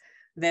helps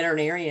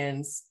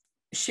veterinarians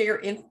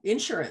share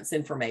insurance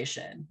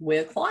information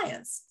with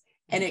clients.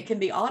 And it can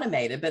be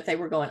automated, but they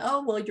were going,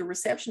 "Oh, well, your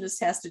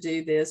receptionist has to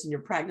do this and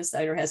your practice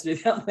owner has to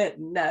do that." I went,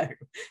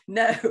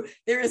 no,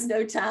 there is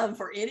no time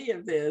for any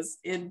of this.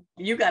 And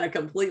you got to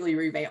completely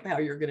revamp how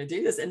you're going to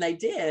do this. And they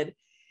did.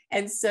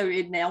 And so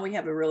now we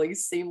have a really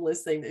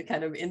seamless thing that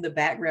kind of in the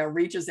background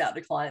reaches out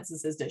to clients and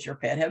says, "Does your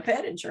pet have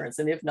pet insurance?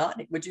 And if not,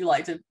 would you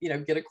like to,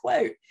 get a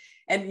quote?"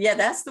 And yeah,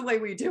 that's the way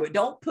we do it.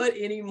 Don't put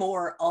any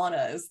more on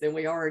us than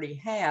we already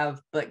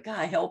have, but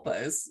God, help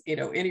us,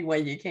 any way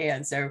you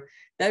can. So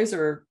those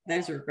are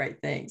great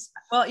things.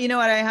 Well, you know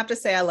what, I have to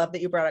say, I love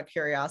that you brought up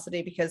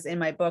curiosity, because in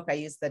my book, I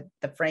use the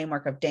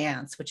framework of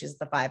dance, which is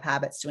the 5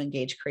 habits to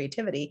engage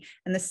creativity.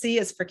 And the C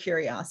is for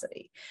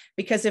curiosity,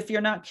 because if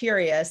you're not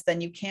curious,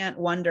 then you can't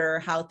wonder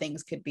how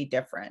things could be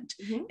different.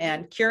 Mm-hmm.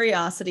 And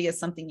curiosity is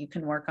something you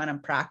can work on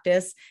and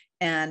practice.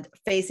 And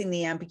facing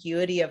the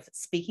ambiguity of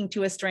speaking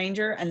to a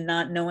stranger and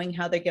not knowing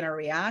how they're going to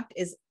react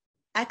is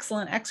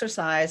excellent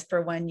exercise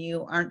for when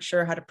you aren't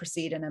sure how to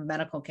proceed in a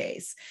medical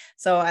case.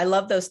 So I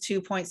love those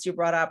 2 points you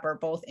brought up are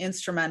both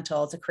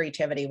instrumental to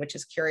creativity, which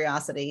is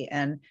curiosity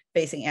and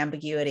facing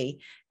ambiguity.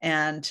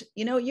 And,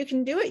 you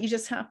can do it. You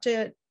just have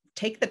to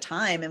take the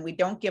time, and we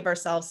don't give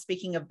ourselves,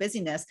 speaking of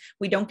busyness,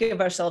 we don't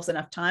give ourselves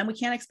enough time. We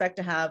can't expect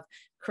to have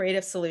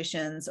creative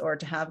solutions or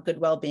to have good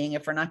well-being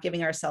if we're not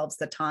giving ourselves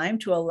the time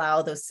to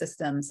allow those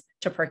systems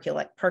to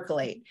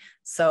percolate.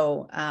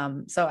 So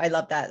I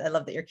love that. I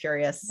love that you're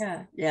curious.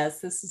 Yeah.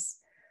 Yes.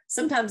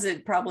 Sometimes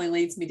it probably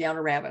leads me down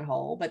a rabbit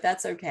hole, but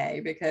that's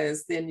okay,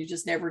 because then you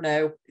just never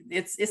know.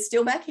 It's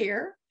still back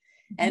here.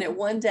 And at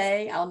one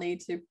day I'll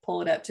need to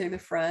pull it up to the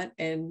front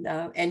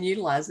and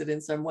utilize it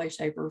in some way,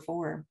 shape, or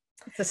form.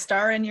 It's a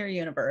star in your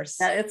universe.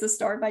 It's a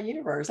star in my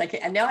universe. I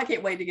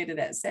can't wait to get to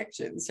that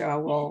section. So I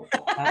will.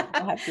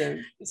 I'll have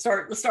to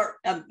start.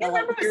 I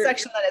remember what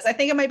section that is. I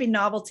think it might be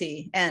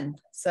novelty N.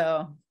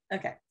 So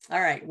okay.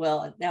 All right.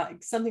 Well, now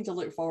something to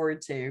look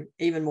forward to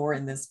even more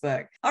in this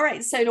book. All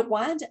right. So to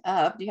wind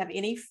up, do you have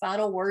any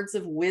final words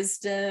of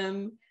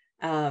wisdom?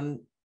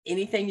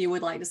 Anything you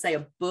would like to say?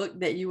 A book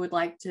that you would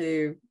like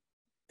to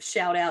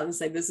shout out and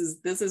say this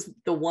is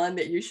the one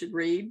that you should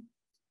read?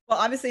 Well,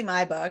 obviously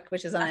my book,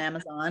 which is on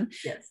Amazon,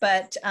 yes.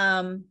 But,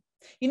 I'm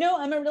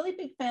a really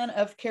big fan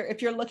of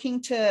if you're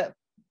looking to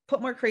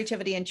put more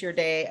creativity into your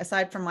day,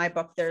 aside from my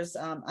book, there's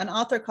an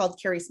author called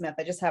Carrie Smith.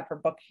 I just have her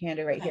book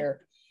handy right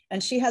here.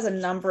 And she has a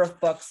number of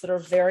books that are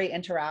very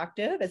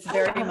interactive. It's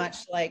very much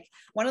like,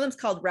 one of them's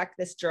called Wreck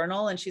This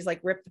Journal. And she's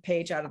like, rip the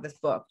page out of this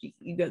book.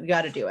 You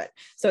got to do it.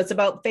 So it's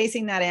about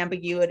facing that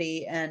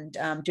ambiguity and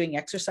doing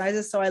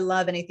exercises. So I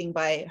love anything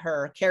by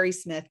her, Carrie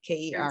Smith,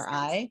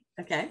 Keri.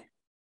 Okay.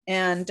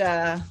 And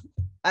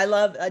I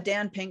love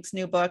Dan Pink's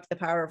new book, The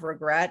Power of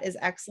Regret, is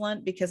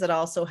excellent because it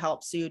also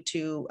helps you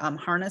to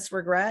harness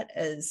regret,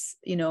 as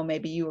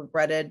maybe you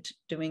regretted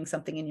doing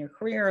something in your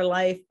career or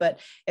life, but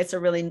it's a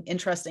really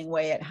interesting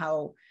way at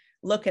how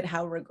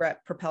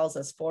regret propels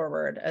us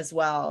forward, as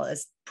well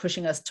as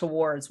pushing us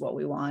towards what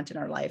we want in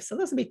our life. So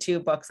those would be 2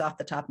 books off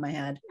the top of my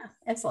head. Yeah,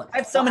 excellent. I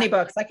have so many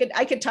books. I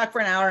could talk for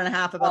an hour and a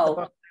half about the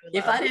book.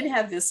 If I didn't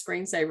have this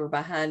screensaver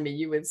behind me,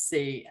 you would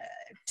see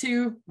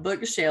 2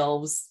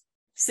 bookshelves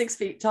 6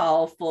 feet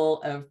tall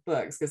full of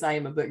books, because I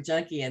am a book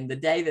junkie. And the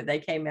day that they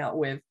came out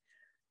with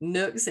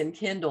Nooks and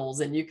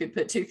Kindles and you could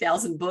put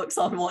 2,000 books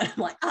on one,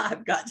 I'm like,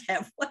 I've got to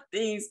have one of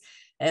these.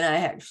 And I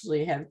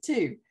actually have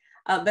 2.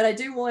 But I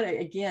do want to,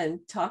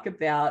 again, talk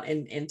about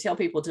and tell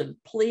people to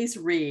please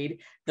read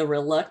The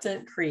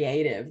Reluctant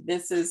Creative.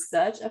 This is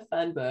such a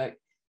fun book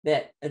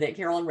that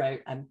Caroline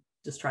wrote. I'm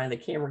just trying, the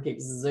camera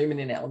keeps zooming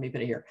in out. Let me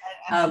put it here.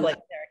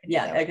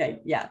 Yeah. Okay.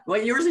 Yeah.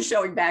 Well, yours is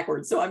showing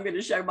backwards, so I'm going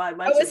to show mine.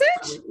 Oh, is it?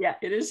 Forward. Yeah,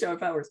 it is showing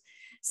forwards.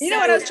 You know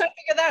what? I was trying to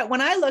figure that out.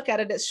 When I look at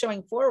it, it's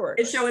showing forward.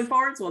 It's showing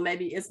forwards. Well,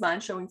 maybe it's mine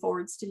showing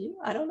forwards to you.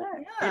 I don't know.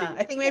 Yeah, anyway.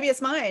 I think maybe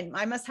it's mine.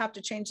 I must have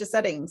to change the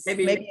settings.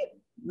 Maybe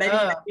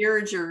you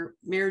mirrored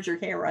your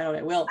camera. I don't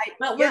know.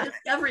 Well, we're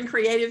discovering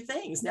creative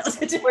things now.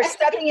 We're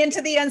stepping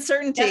into the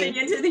uncertainty.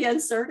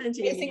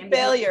 Facing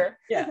failure.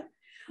 Yeah.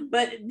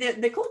 But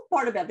the cool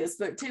part about this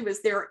book too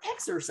is there are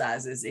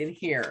exercises in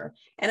here.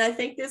 And I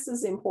think this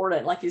is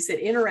important. Like you said,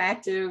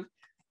 interactive,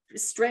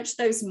 stretch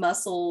those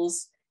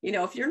muscles.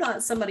 If you're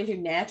not somebody who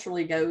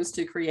naturally goes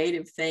to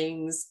creative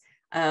things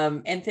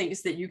and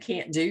thinks that you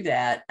can't do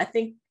that, I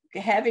think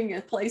having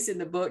a place in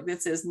the book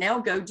that says, now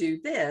go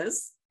do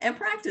this and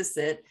practice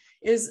it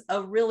is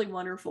a really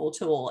wonderful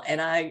tool.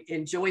 And I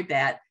enjoyed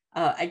that.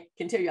 I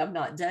can tell you I've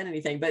not done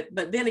anything, but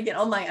then again,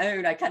 on my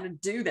own, I kind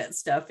of do that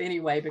stuff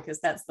anyway,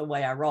 because that's the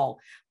way I roll.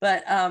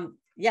 But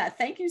yeah,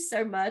 thank you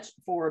so much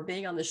for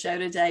being on the show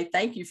today.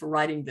 Thank you for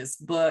writing this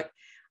book.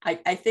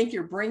 I think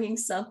you're bringing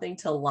something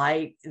to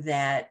light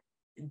that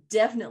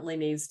definitely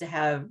needs to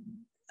have,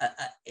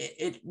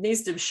 it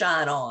needs to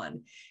shine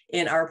on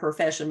in our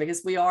profession,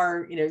 because we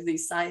are,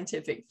 these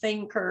scientific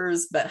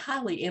thinkers, but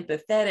highly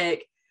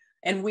empathetic,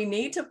 and we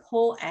need to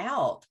pull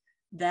out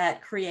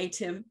that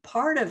creative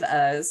part of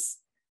us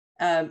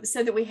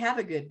so that we have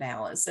a good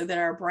balance, so that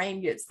our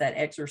brain gets that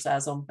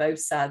exercise on both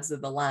sides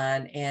of the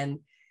line, and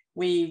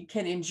we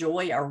can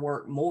enjoy our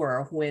work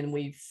more when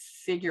we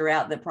figure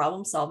out that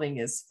problem solving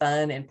is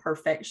fun and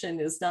perfection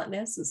is not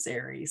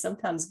necessary.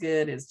 Sometimes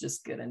good is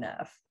just good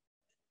enough.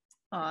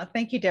 Oh,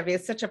 thank you, Debbie.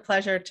 It's such a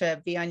pleasure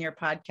to be on your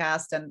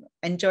podcast, and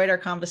enjoyed our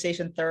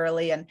conversation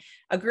thoroughly, and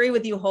agree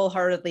with you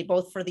wholeheartedly,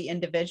 both for the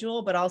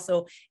individual, but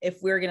also if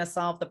we're going to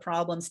solve the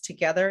problems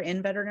together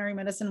in veterinary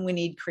medicine, we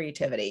need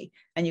creativity,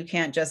 and you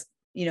can't just,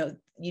 you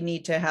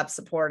need to have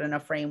support and a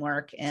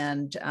framework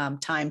and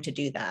time to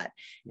do that.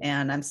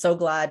 And I'm so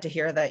glad to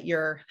hear that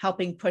you're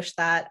helping push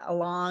that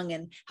along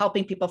and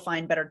helping people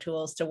find better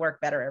tools to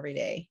work better every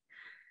day.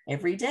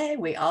 Every day,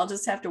 we all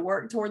just have to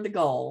work toward the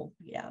goal.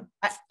 Yeah.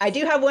 I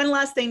do have one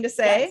last thing to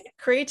say. Yes.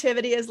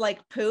 Creativity is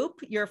like poop.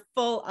 You're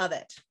full of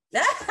it.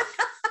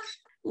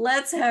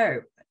 Let's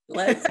hope.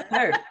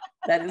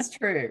 That is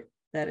true.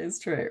 That is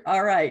true.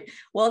 All right.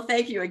 Well,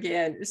 thank you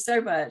again so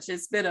much.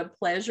 It's been a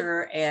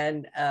pleasure.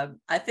 And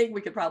I think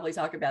we could probably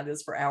talk about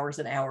this for hours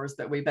and hours,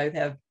 but we both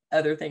have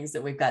other things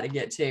that we've got to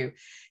get to.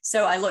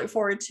 So I look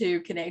forward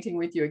to connecting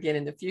with you again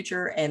in the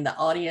future, and the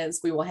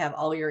audience. We will have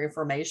all your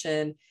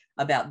information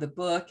about the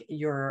book,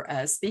 your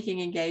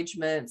speaking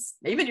engagements,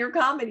 even your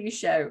comedy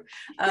show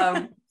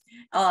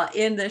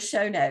in the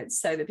show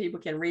notes, so that people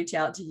can reach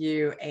out to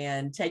you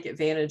and take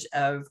advantage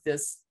of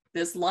this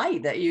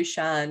light that you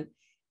shine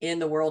in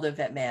the world of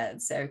vet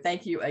med. So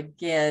thank you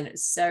again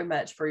so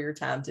much for your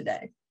time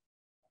today.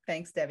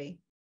 Thanks, Debbie.